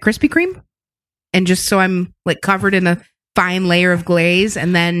glazer at Krispy Kreme, and just so I'm like covered in a fine layer of glaze,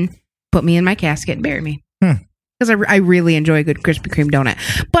 and then put me in my casket and bury me. Because I really enjoy a good Krispy Kreme donut.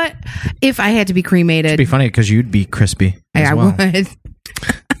 But if I had to be cremated, It'd be funny because you'd be crispy. I would.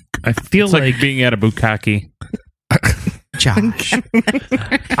 I feel it's like being at a bukkake. Josh.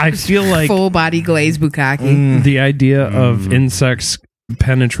 I feel like full body glaze bukkake. The idea of insects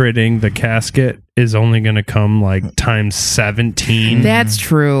penetrating the casket is only going to come like times 17. That's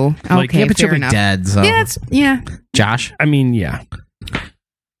true. Okay, Like, yeah, but fair you'll be enough. dead, so- Yeah, yeah. Josh? I mean, yeah.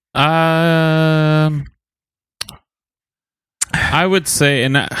 I would say,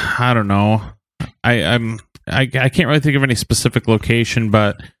 and I don't know. I can't really think of any specific location,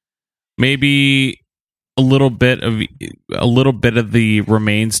 but maybe a little bit of the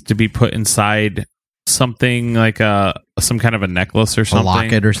remains to be put inside something like some kind of a necklace or something, A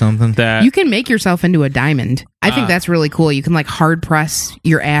locket or something. That You can make yourself into a diamond. I think that's really cool. You can like hard press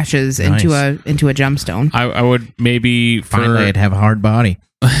your ashes into a gemstone. I would maybe Finally, I'd have a hard body.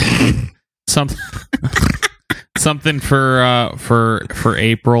 Something for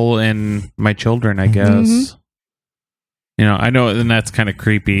April and my children, I guess. Mm-hmm. I know, and that's kind of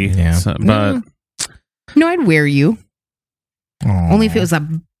creepy. Yeah, but No, I'd wear you. Aww. Only if it was a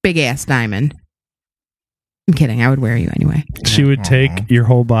big ass diamond. I'm kidding. I would wear you anyway. She would take your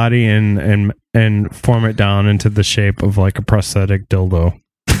whole body and form it down into the shape of like a prosthetic dildo.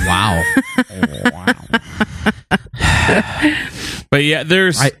 Wow. But yeah,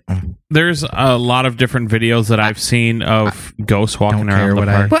 there's a lot of different videos that I've seen of ghosts walking around the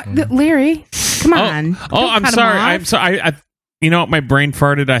park. But Larry, come on. Oh, I'm sorry. I'm sorry. I my brain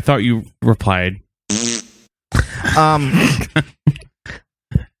farted. I thought you replied.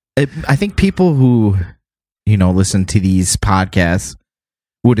 I think people who listen to these podcasts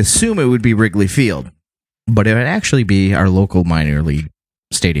would assume it would be Wrigley Field, but it would actually be our local minor league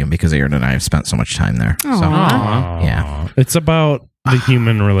Stadium because Aaron and I have spent so much time there. So, Aw. yeah. It's about the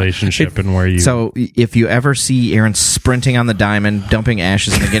human relationship and where you. So if you ever see Aaron sprinting on the diamond, dumping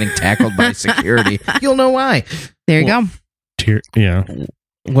ashes, and then getting tackled by security, you'll know why. There you go. Yeah.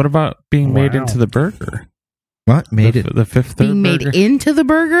 What about being made into the burger? What made it the fifth third Being made burger? into the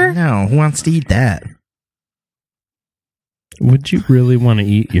burger? No, who wants to eat that? Would you really want to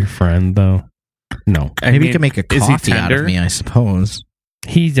eat your friend, though? No. Maybe you can make a coffee out of me, I suppose.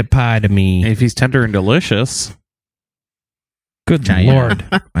 He's a part of me. If he's tender and delicious. Good Yeah, Lord.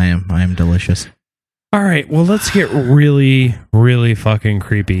 I am delicious. All right, well, let's get really, really fucking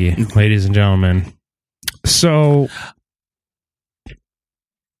creepy, ladies and gentlemen. So,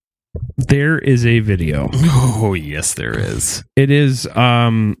 there is a video. Oh, yes, there is. It is,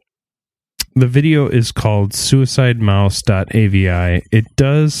 the video is called suicidemouse.avi. It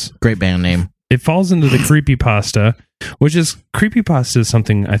does... Great band name. It falls into the creepypasta, which is... Creepypasta is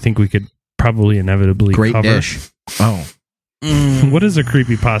something I think we could probably inevitably Great cover. dish. Oh. What is a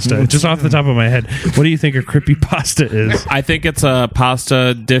creepypasta? Just off the top of my head, what do you think a creepypasta is? I think it's a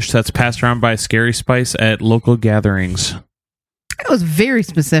pasta dish that's passed around by Scary Spice at local gatherings. That was very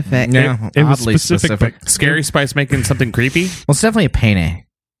specific. Yeah, It was oddly specific. Scary Spice making something creepy? Well, it's definitely a penne.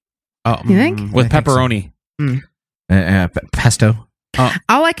 You think? With I think so. pepperoni. Pesto.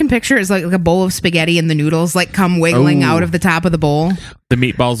 All I can picture is like a bowl of spaghetti and the noodles like come wiggling Ooh. out of the top of the bowl. The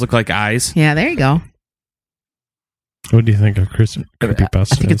meatballs look like eyes. Yeah, there you go. What do you think of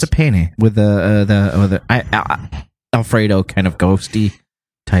creepypasta? I think it's a penne with the Alfredo kind of ghosty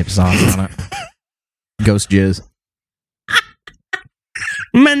type sauce on it. Ghost jizz.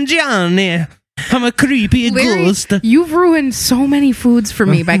 Mangione. I'm a creepy Larry, ghost. you've ruined so many foods for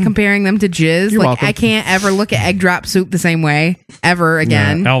me by comparing them to jizz. You're like welcome. I can't ever look at egg drop soup the same way ever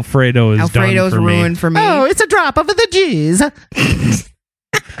again. Yeah, Alfredo is Alfredo's done for ruined me. for me. Oh, it's a drop of the jizz.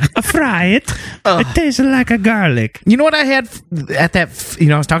 I fry it. It tastes like a garlic. You know what I had at that?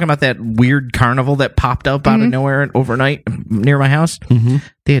 I was talking about that weird carnival that popped up out of nowhere overnight near my house. Mm-hmm.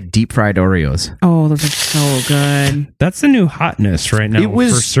 They had deep fried Oreos. Oh, those are so good. That's the new hotness right now It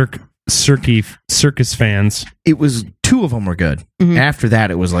was- for circus fans. It was 2 of them were good. Mhm. After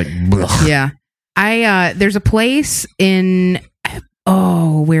that, it was like, blech. Yeah. There's a place in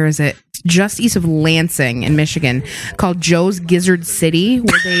where is it? Just east of Lansing in Michigan called Joe's Gizzard City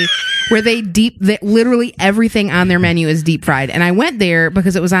where they literally everything on their menu is deep fried. And I went there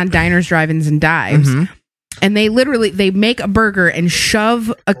because it was on Diners, Drive-Ins and Dives. And they make a burger and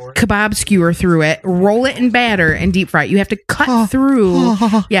shove a kebab skewer through it, roll it in batter and deep fry it. You have to cut through.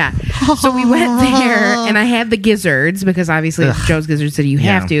 Yeah. So we went there and I had the gizzards because obviously it's Joe's Gizzard City. You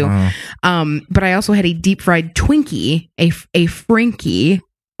have to. But I also had a deep fried Twinkie, a Frankie.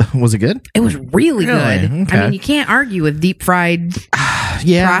 Was it good? It was really good. Okay. I mean, you can't argue with deep fried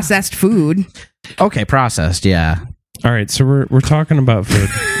processed food. Okay, processed, yeah. All right, so we're talking about food.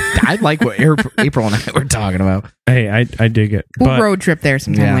 I like what April and I were talking about. Hey, I dig it. We'll But road trip there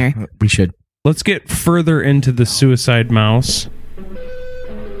sometime, Larry. We should. let's get further into the suicide mouse.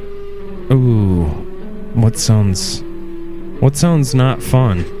 Ooh, what sounds not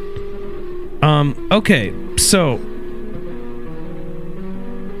fun? Okay, so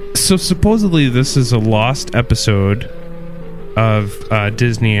supposedly this is a lost episode of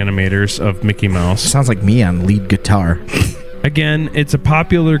Disney animators of Mickey Mouse. Sounds like me on lead guitar. Again, it's a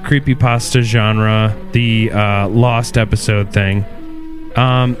popular creepypasta genre, the lost episode thing.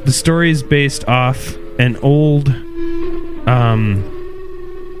 The story is based off an old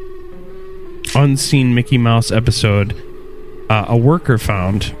unseen Mickey Mouse episode a worker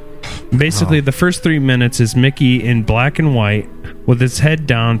found. Basically, the first 3 minutes is Mickey in black and white with his head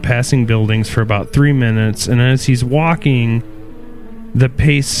down, passing buildings for about 3 minutes, and as he's walking, the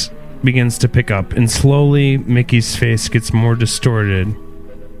pace begins to pick up, and slowly Mickey's face gets more distorted.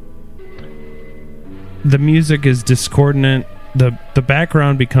 The music is discordant. The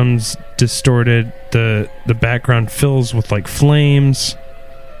background becomes distorted. The background fills with like flames.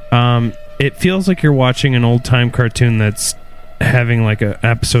 It feels like you're watching an old time cartoon that's having like an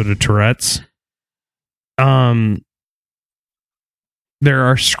episode of Tourette's. There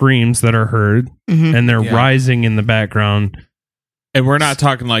are screams that are heard, and they're rising in the background. And we're not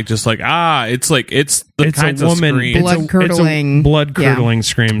talking like just like it's the kinds of screams. Blood-curdling. Blood-curdling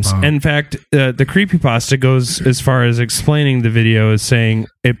screams. In fact, the creepypasta goes as far as explaining the video as saying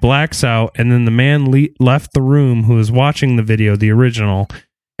it blacks out, and then the man left the room who was watching the video, the original,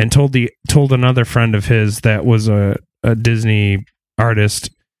 and told another friend of his that was a Disney artist,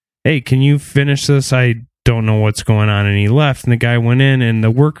 "Hey, can you finish this? I don't know what's going on." And he left, and the guy went in, and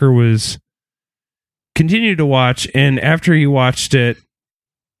the worker continued to watch, and after he watched it,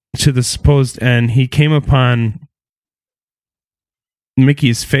 to the supposed end, he came upon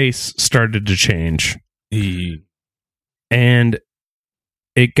Mickey's face started to change. And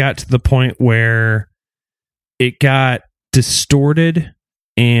it got to the point where it got distorted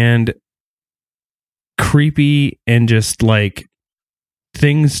and creepy, and just like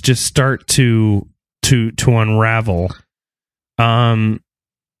things just start to unravel. Like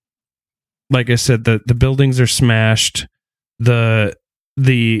I said, the buildings are smashed. The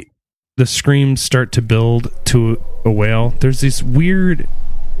screams start to build to a wail. There's this weird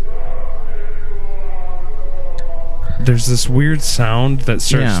sound that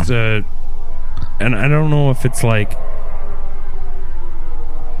starts to, and I don't know if it's like,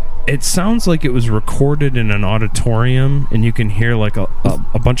 it sounds like it was recorded in an auditorium, and you can hear like a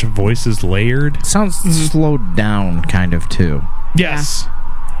bunch of voices layered. Sounds slowed down kind of too. Yes.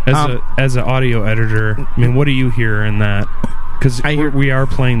 As an audio editor, I mean, what do you hear in that? Because we are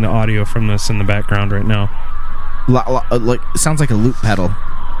playing the audio from this in the background right now. Like sounds like a loop pedal.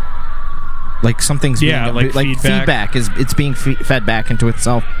 Like something's being, like feedback is it's being fed back into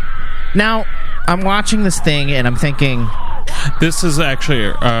itself. Now I'm watching this thing and I'm thinking, this is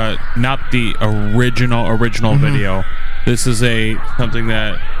actually not the original video. This is something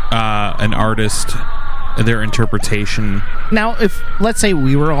that an artist, their interpretation. Now, if let's say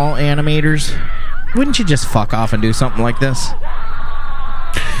we were all animators, wouldn't you just fuck off and do something like this?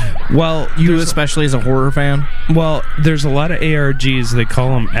 Well, you especially as a horror fan. Well, there's a lot of ARGs. They call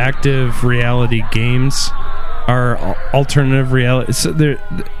them active reality games, or alternative reality. So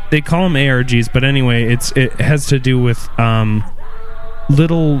they call them ARGs, but anyway, it has to do with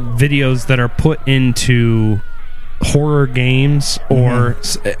little videos that are put into horror games, or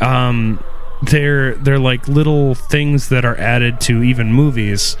they're like little things that are added to even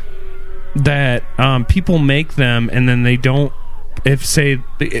movies that people make them, and then they don't. If say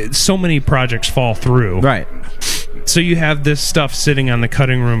so many projects fall through, right? So you have this stuff sitting on the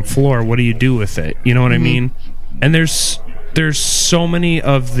cutting room floor. What do you do with it? You know what I mean? And there's so many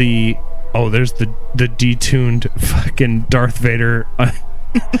of the there's the detuned fucking Darth Vader.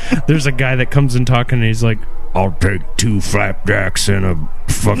 There's a guy that comes in talking and he's like, "I'll take 2 flapjacks and a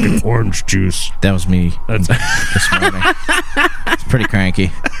fucking orange juice." That was me. That's this morning. It's pretty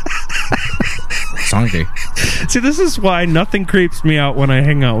cranky. It's hungry. See, this is why nothing creeps me out when I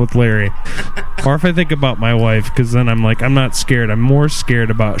hang out with Larry, or if I think about my wife, because then I'm like, I'm not scared. I'm more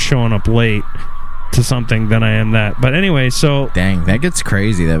scared about showing up late to something than I am that. But anyway, so dang, that gets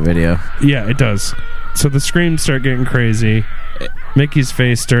crazy. That video. Yeah, it does. So the screams start getting crazy. Mickey's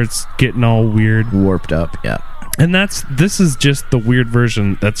face starts getting all weird, warped up. Yeah. And this is just the weird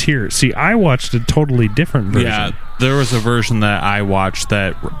version that's here. See, I watched a totally different version. Yeah, there was a version that I watched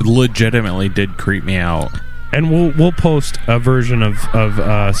that legitimately did creep me out. And we'll post a version of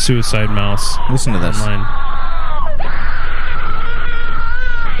Suicide Mouse. Listen to this. Online.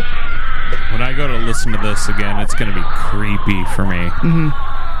 When I go to listen to this again, it's going to be creepy for me.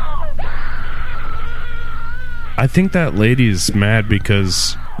 I think that lady's mad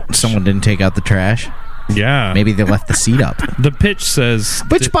because someone didn't take out the trash. Yeah. Maybe they left the seat up. The pitch says...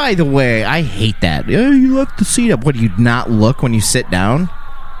 Which, by the way, I hate that. You left the seat up. What, do you not look when you sit down?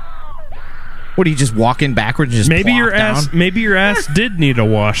 What, do you just walk in backwards and just maybe your down? Maybe your ass did need a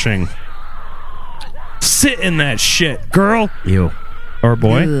washing. Sit in that shit, girl. Ew. Or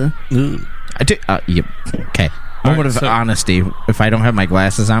boy. Yep. Okay. Moment of honesty. If I don't have my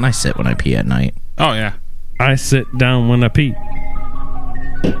glasses on, I sit when I pee at night. Oh, yeah. I sit down when I pee.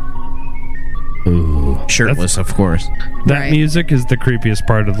 Ooh, shirtless, of course. That music is the creepiest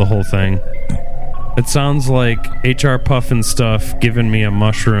part of the whole thing. It sounds like HR Puffin stuff giving me a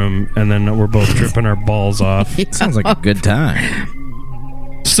mushroom, and then we're both tripping our balls off. It sounds like a good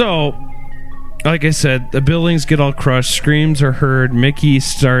time. So, like I said, the buildings get all crushed, screams are heard, Mickey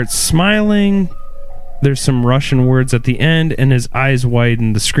starts smiling. There's some Russian words at the end, and his eyes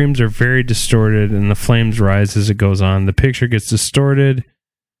widen. The screams are very distorted, and the flames rise as it goes on. The picture gets distorted.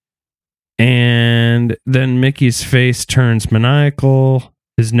 And then Mickey's face turns maniacal.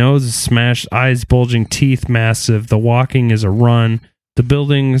 His nose is smashed, eyes bulging, teeth massive. The walking is a run. The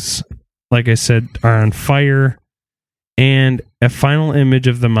buildings, like I said, are on fire. And a final image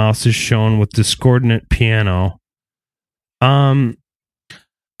of the mouse is shown with discordant piano. I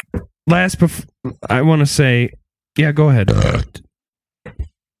want to say, yeah, go ahead.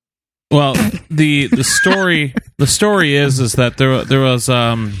 Well, the story is that there was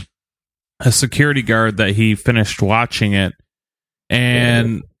a security guard that he finished watching it,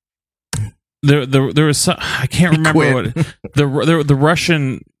 and there was some, I can't remember what the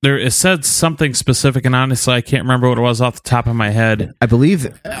Russian there. It said something specific, and honestly, I can't remember what it was off the top of my head. I believe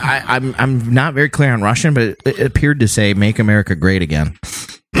I'm not very clear on Russian, but it appeared to say "Make America Great Again."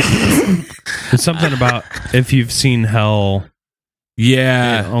 It's something about if you've seen hell,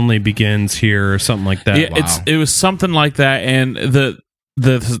 yeah, it only begins here or something like that. Yeah, it was something like that, and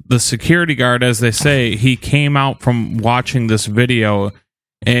the security guard, as they say, he came out from watching this video,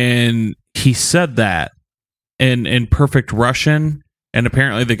 and he said that in perfect Russian, and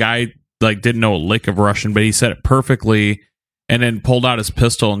apparently the guy like didn't know a lick of Russian, but he said it perfectly, and then pulled out his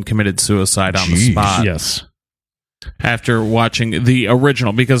pistol and committed suicide on the spot. Yes. After watching the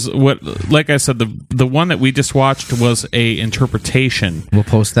original, because like I said, the one that we just watched was a interpretation. We'll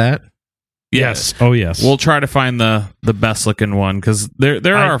post that. Yes. Oh, yes. We'll try to find the best looking one, because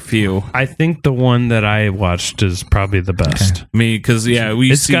there are a few. I think the one that I watched is probably the best. Me, because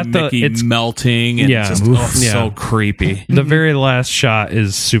we see Mickey melting and just so creepy. The very last shot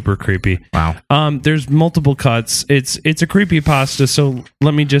is super creepy. Wow. There's multiple cuts. It's a creepypasta. So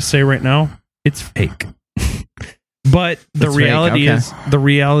let me just say right now, it's fake. But the reality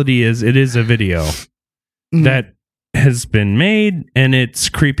is it is a video that has been made, and it's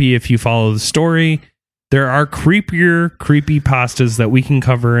creepy if you follow the story. There are creepier creepypastas that we can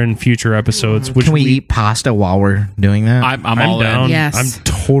cover in future episodes. Which can we eat pasta while we're doing that? I'm all down. in. Yes. I'm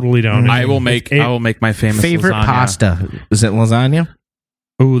totally down. I will make my famous favorite lasagna. pasta. Is it lasagna?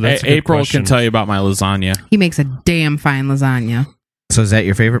 Oh, that's a good April question. can tell you about my lasagna. He makes a damn fine lasagna. So is that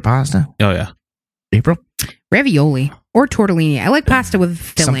your favorite pasta? Oh yeah, April. Ravioli or tortellini. I like pasta with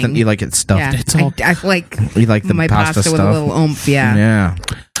filling. Something you like it stuffed. Yeah, It's all, I like you like the my pasta with a stuff? little oomph. Yeah. Yeah.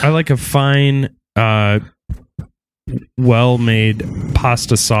 I like a fine, well-made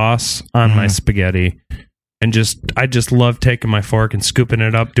pasta sauce on my spaghetti, and I just love taking my fork and scooping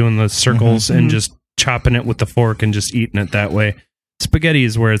it up, doing the circles, and just chopping it with the fork and just eating it that way. Spaghetti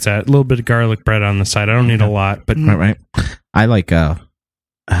is where it's at. A little bit of garlic bread on the side. I don't need a lot, but right. I like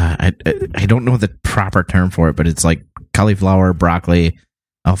I don't know the proper term for it, but it's like cauliflower, broccoli,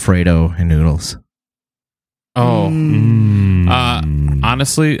 Alfredo, and noodles. Oh,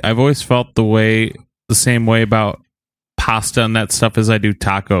 honestly, I've always felt the same way about pasta and that stuff as I do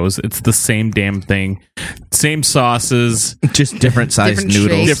tacos. It's the same damn thing, same sauces, just different sized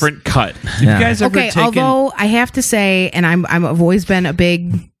noodles, different cut. Yeah. You guys ever taken? Although I have to say, and I've always been a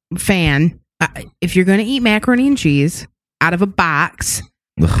big fan. If you're going to eat macaroni and cheese out of a box,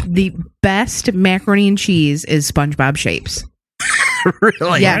 the best macaroni and cheese is SpongeBob shapes.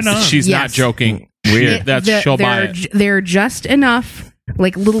 Really? Yes. She's not joking. Weird. She'll buy it. They're just enough,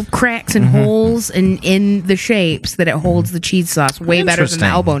 like little cracks and holes in the shapes that it holds the cheese sauce way better than the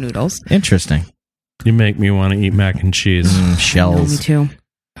elbow noodles. Interesting. You make me want to eat mac and cheese. Shells. Me too.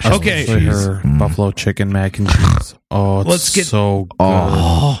 Okay. Her buffalo chicken mac and cheese. Oh, it's so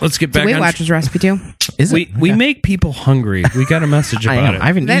good. Let's get It's a back Weight on. Watchers recipe too. Is it? We make people hungry. We got a message about it. I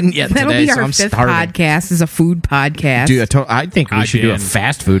haven't eaten yet That'll today, be so our I'm fifth starving. podcast. Is a food podcast. Dude, I think we should do a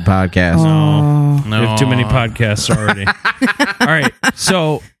fast food podcast. We have too many podcasts already. All right.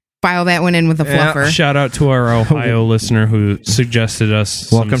 So file that one in with a fluffer. shout out to our Ohio listener who suggested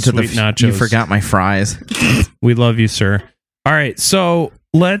us Welcome to some the sweet nachos. You forgot my fries. We love you, sir. All right. So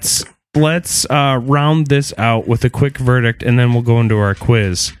let's round this out with a quick verdict, and then we'll go into our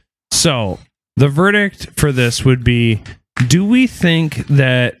quiz. So the verdict for this would be: do we think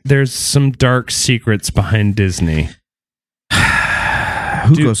that there's some dark secrets behind Disney?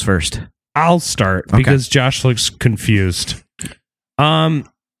 Who goes first? I'll start because Josh looks confused. I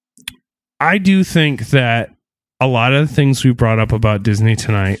do think that a lot of the things we brought up about Disney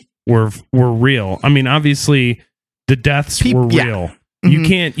tonight were real. I mean, obviously the deaths were real. You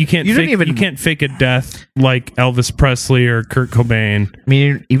can't fake a death like Elvis Presley or Kurt Cobain. I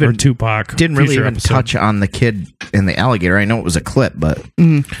mean, even or Tupac. Didn't really Future even episode. touch on the kid and the alligator. I know it was a clip, but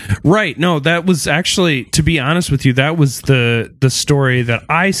Right. No, that was actually, to be honest with you, that was the story that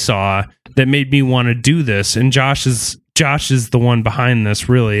I saw that made me want to do this. And Josh is the one behind this,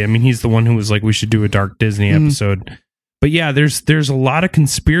 really. I mean, he's the one who was like, we should do a Dark Disney episode. But yeah, there's a lot of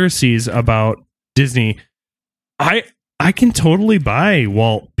conspiracies about Disney. I can totally buy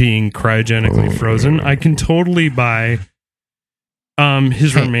Walt being cryogenically frozen. I can totally buy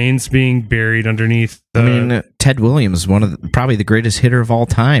his remains being buried underneath. Ted Williams, probably the greatest hitter of all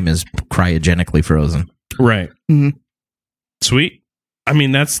time, is cryogenically frozen. Right. Sweet. I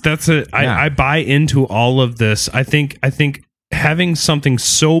mean, that's it. I buy into all of this. I think having something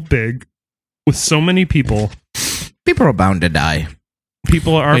so big with so many people are bound to die.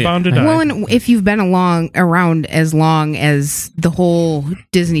 People are bound to die. Well, and if you've been around as long as the whole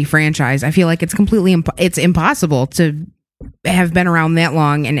Disney franchise, I feel like it's completely it's impossible to have been around that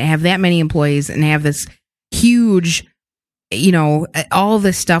long and have that many employees and have this huge, all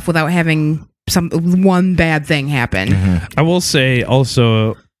this stuff without having one bad thing happen. Mm-hmm. I will say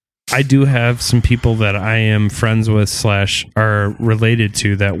also, I do have some people that I am friends with / are related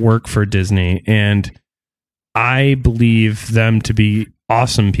to that work for Disney, and I believe them to be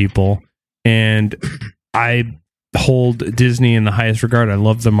awesome people, and I hold Disney in the highest regard. I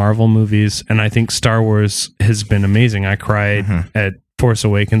love the Marvel movies, and I think Star Wars has been amazing. I cried at Force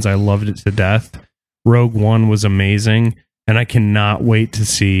Awakens. I loved it to death. Rogue One was amazing, and I cannot wait to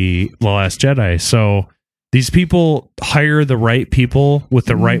see The Last Jedi. So these people hire the right people with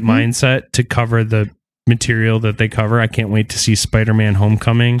the right mindset to cover the material that they cover. I can't wait to see Spider-Man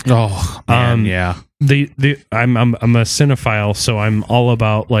Homecoming. Oh, man, yeah. I'm a cinephile, so I'm all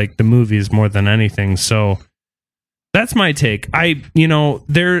about like the movies more than anything. So that's my take.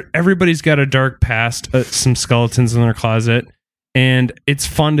 Everybody's got a dark past, some skeletons in their closet, and it's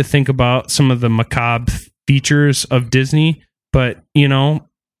fun to think about some of the macabre features of Disney, but I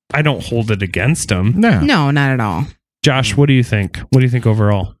don't hold it against them. No, not at all. Josh, what do you think? What do you think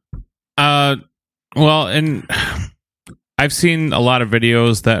overall? Well, and I've seen a lot of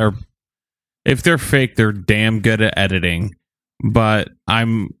videos that are, if they're fake, they're damn good at editing, but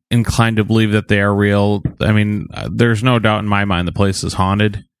I'm inclined to believe that they are real. I mean, there's no doubt in my mind the place is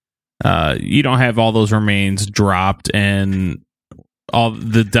haunted. You don't have all those remains dropped and all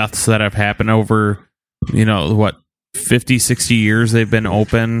the deaths that have happened over, 50, 60 years they've been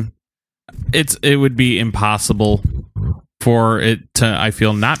open. It would be impossible for it to, I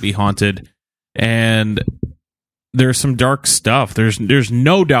feel, not be haunted. And there's some dark stuff. There's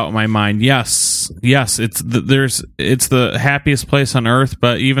no doubt in my mind. Yes, it's the happiest place on earth,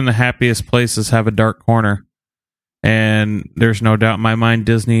 but even the happiest places have a dark corner. And there's no doubt in my mind,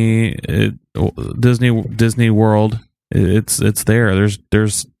 Disney World, it's there.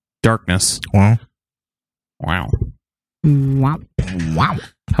 There's darkness. Wow. How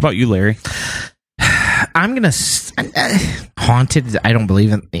about you, Larry? I'm gonna haunted. I don't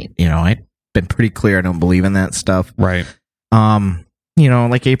believe in. I've been pretty clear. I don't believe in that stuff. Right.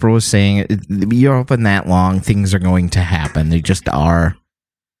 Like April was saying, you're open that long, things are going to happen. They just are.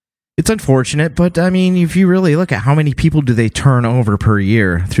 It's unfortunate, but I mean, if you really look at how many people do they turn over per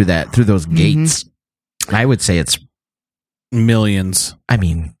year through those gates, I would say it's millions. I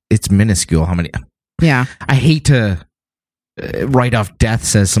mean, it's minuscule. How many? Yeah. I hate to write off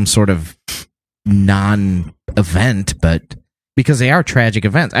deaths as some sort of non-event, but because they are tragic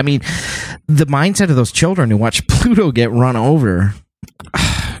events. I mean, the mindset of those children who watch Pluto get run over,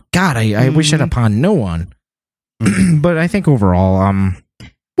 God, I wish it upon no one. But I think overall,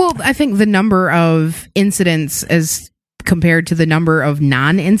 well, I think the number of incidents as compared to the number of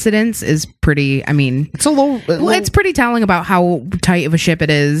non-incidents is pretty, I mean, it's a low. It's pretty telling about how tight of a ship it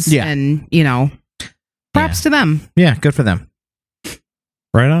is. Yeah. And, props to them. Yeah, good for them.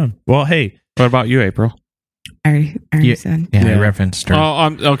 Right on. Well, hey, what about you, April? I said. Yeah, I referenced her.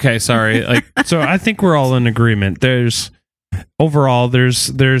 Oh, okay, sorry. So I think we're all in agreement. There's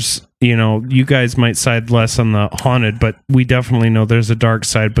you guys might side less on the haunted, but we definitely know there's a dark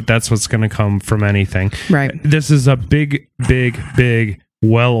side, but that's what's going to come from anything. Right. This is a big,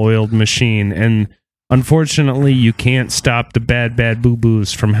 well-oiled machine, and unfortunately, you can't stop the bad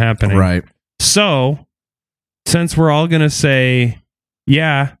boo-boos from happening. Right. So, since we're all going to say,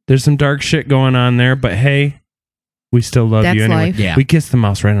 yeah, there's some dark shit going on there, but hey, we still love That's you anyway. life. Yeah. We kiss the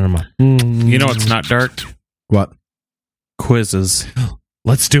mouse right on the mouth. You know it's not dark? What? Quizzes.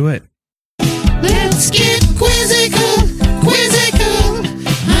 Let's do it. Let's get quizzical.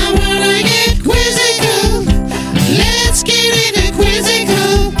 I wanna get quizzical. Let's get into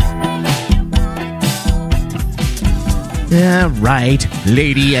quizzical. Yeah, right,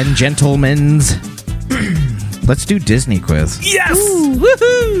 lady and gentlemen. Let's do Disney quiz. Yes!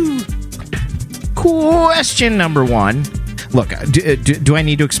 Woohoo! Question number 1. Look, do I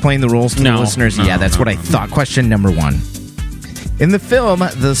need to explain the rules to the listeners? No, that's what I thought. Question number 1. In the film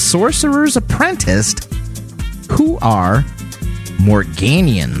The Sorcerer's Apprentice, who are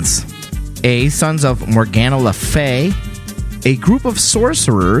Morganians? A. Sons of Morgana Le Fay, a group of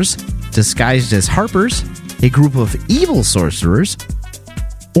sorcerers disguised as harpers, a group of evil sorcerers,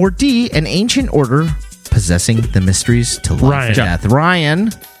 or D. An ancient order possessing the mysteries to life and death.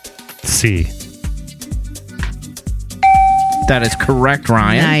 Ryan. C. That is correct,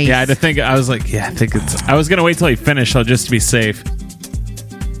 Ryan. Nice. Yeah, I was going to wait till he finished just to be safe.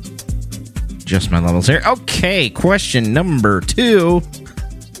 adjust my levels here. Okay, question number 2.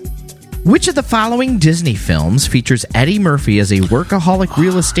 Which of the following Disney films features Eddie Murphy as a workaholic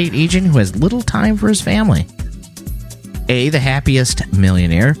real estate agent who has little time for his family? A, The Happiest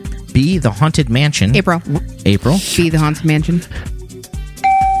Millionaire. B, The Haunted Mansion. April. B, The Haunted Mansion.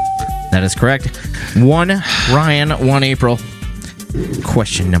 That is correct. 1 Ryan, 1 April.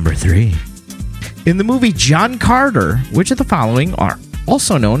 Question number 3. In the movie John Carter, which of the following are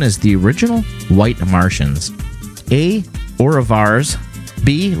also known as the original White Martians? A, Orovars.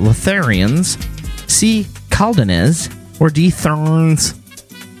 B, Lotharians. C, Caldenes. Or D, Therns?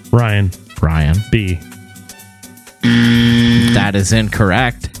 Ryan. B. That is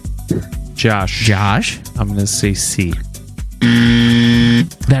incorrect. Josh. I'm going to say C.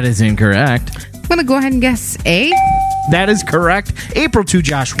 That is incorrect. I'm going to go ahead and guess A. That is correct. April 2,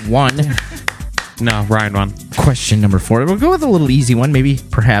 Josh 1. No, Ryan 1. Question number 4. We'll go with a little easy one. Maybe,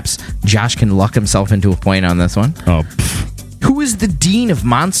 perhaps, Josh can luck himself into a point on this one. Oh. Who is the Dean of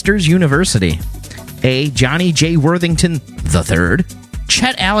Monsters University? A, Johnny J. Worthington III.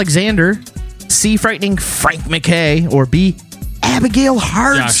 Chet Alexander. C, Frightening Frank McKay. Or B, Abigail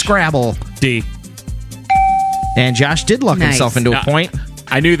Hardscrabble. D. And Josh did luck himself into a point.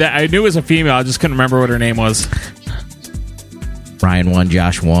 I knew that. I knew it was a female. I just couldn't remember what her name was. Ryan 1,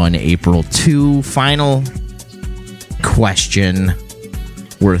 Josh 1, April 2. Final question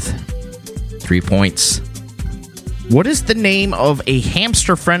worth 3 points. What is the name of a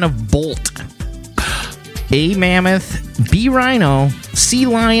hamster friend of Bolt? A, mammoth. B, rhino. C,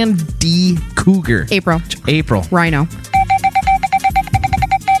 lion. D, cougar. April. Rhino.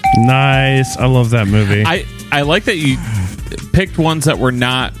 Nice. I love that movie. I like that you picked ones that were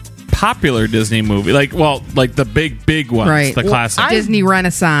not popular Disney movie, like the big ones, Right. the classic. Disney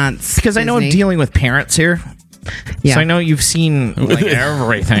Renaissance. Because I know I'm dealing with parents here. Yeah. So I know you've seen like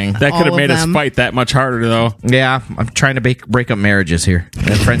everything. That could have All made of us them. fight that much harder, though. Yeah, I'm trying to break up marriages here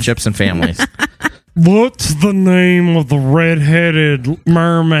and friendships and families. What's the name of the red-headed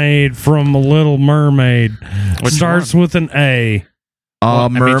mermaid from The Little Mermaid? Which Starts with an A.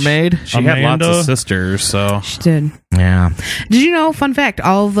 Mermaid. She had lots Amanda? of sisters, so She did. Yeah. Did you know, fun fact,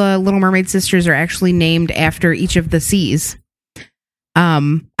 all the Little Mermaid sisters are actually named after each of the seas.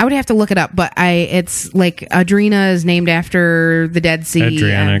 I would have to look it up, but it's like Adrena is named after the Dead Sea.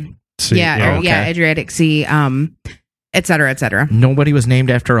 Adriatic Sea. Yeah, okay. Adriatic Sea, et cetera, et cetera. Nobody was named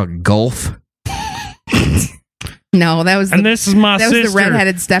after a gulf. No, that was And this is my that sister. was the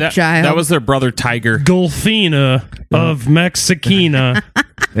redheaded stepchild. that was their brother Tiger. Golfina of Mexicana.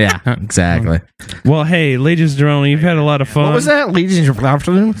 Yeah, exactly. Well, hey, ladies and gentlemen, you've had a lot of fun. What was that? Ladies and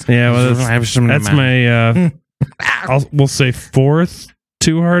gentlemen? Yeah, well, that's my, we'll say fourth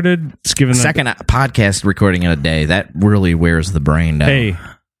Two-Hearted. It's given that. Second podcast recording in a day. That really wears the brain down. Hey,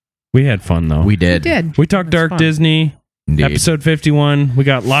 we had fun, though. We did. We talked Dark fun. Disney, Indeed. episode 51. We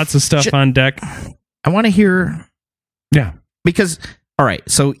got lots of stuff on deck. I want to hear... Yeah. Because, all right,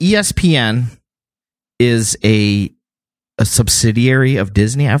 so ESPN is a subsidiary of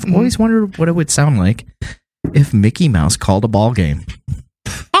Disney. I've always wondered what it would sound like if Mickey Mouse called a ball game.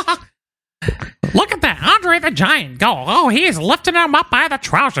 Look at that Andre the Giant go. Oh, he is lifting him up by the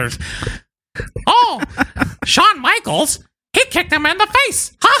trousers. Oh, Shawn Michaels, he kicked him in the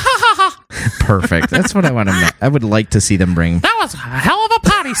face. Ha ha ha ha. Perfect. That's what I want to. I would like to see them bring. That was a hell of a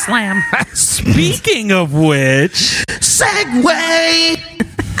potty slam. Speaking of which, segue.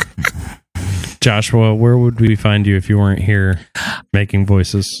 Joshua, where would we find you if you weren't here making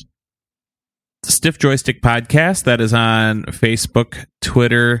voices? Stiff Joystick Podcast, that is on Facebook,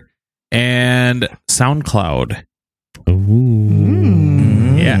 Twitter, and SoundCloud.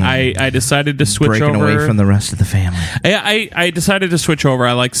 Ooh. Yeah, I decided to switch Breaking over. away from the rest of the family. I decided to switch over.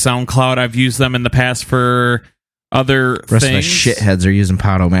 I like SoundCloud. I've used them in the past for other The rest things. of the shitheads are using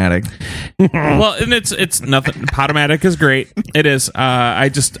Podomatic. Well, and it's nothing. Podomatic is great. It is.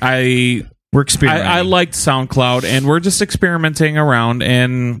 We're experimenting. I liked SoundCloud, and we're just experimenting around.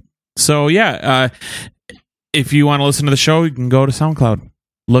 And so, yeah, if you want to listen to the show, you can go to SoundCloud.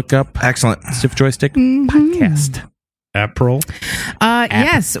 Look up Excellent Stiff Joystick Podcast. April.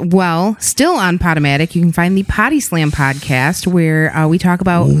 Yes. Well, still on Podomatic, you can find the Potty Slam podcast where we talk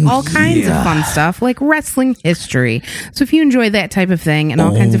about all kinds of fun stuff like wrestling history. So if you enjoy that type of thing and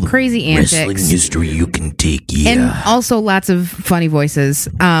all kinds of crazy antics, history you can take. and also lots of funny voices,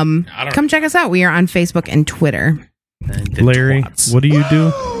 come check us out. We are on Facebook and Twitter. Larry, what do you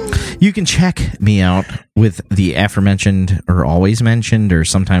do? You can check me out with the aforementioned or always mentioned or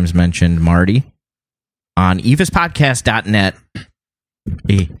sometimes mentioned Marty on evaspodcast.net,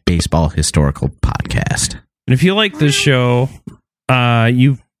 a baseball historical podcast. And if you like this show,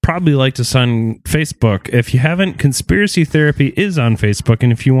 you probably liked us on Facebook. If you haven't, Conspiracy Therapy is on Facebook,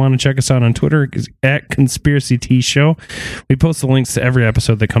 and if you want to check us out on Twitter, it's at Conspiracy T Show. We post the links to every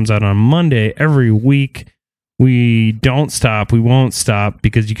episode that comes out on Monday every week. We don't stop. We won't stop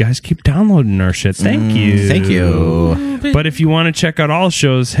because you guys keep downloading our shit. Thank you. Thank you. But if you want to check out all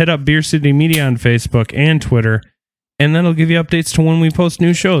shows, hit up Beer City Media on Facebook and Twitter, and then it'll give you updates to when we post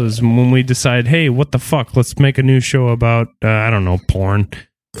new shows. When we decide, hey, what the fuck? Let's make a new show about, I don't know, porn.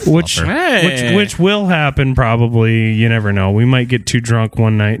 Which will happen probably. You never know. We might get too drunk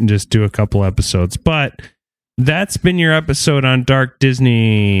one night and just do a couple episodes. But that's been your episode on Dark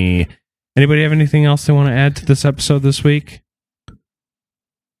Disney. Anybody have anything else they want to add to this episode this week?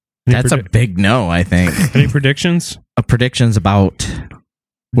 That's a big no, I think. Any predictions? Predictions about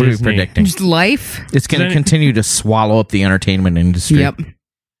what Disney. are we predicting? Just life. It's going to continue to swallow up the entertainment industry. Yep.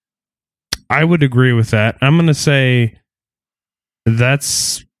 I would agree with that. I'm going to say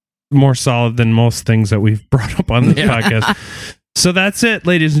that's more solid than most things that we've brought up on this podcast. So that's it,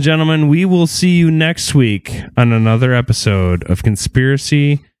 ladies and gentlemen. We will see you next week on another episode of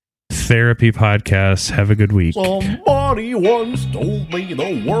Conspiracy Therapy Podcast. Have a good week. Somebody once told me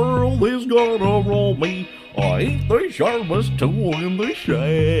the world is gonna roll me. I ain't the sharpest tool in the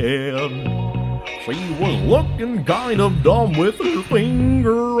shed. She was looking kind of dumb with her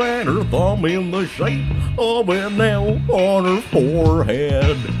finger and her thumb in the shape of an L on her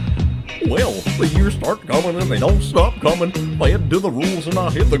forehead. Well, the years start coming and they don't stop coming. Led to the rules and I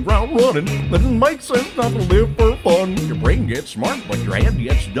hit the ground running. That didn't make sense not to live for fun. Your brain gets smart, but your head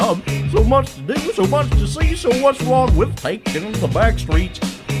gets dumb. So much to do, so much to see. So what's wrong with taking the back streets?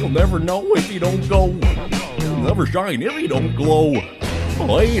 You'll never know if you don't go. You'll never shine if you don't glow.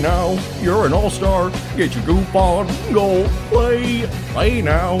 Hey now, you're an all-star. Get your goop on, go play. Hey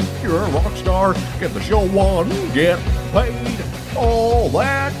now, you're a rock star. Get the show on, get paid. All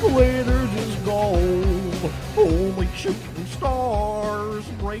that glitters is gold. Only shooting stars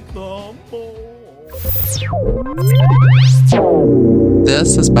break the mold.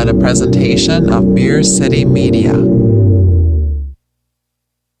 This has been a presentation of Beer City Media.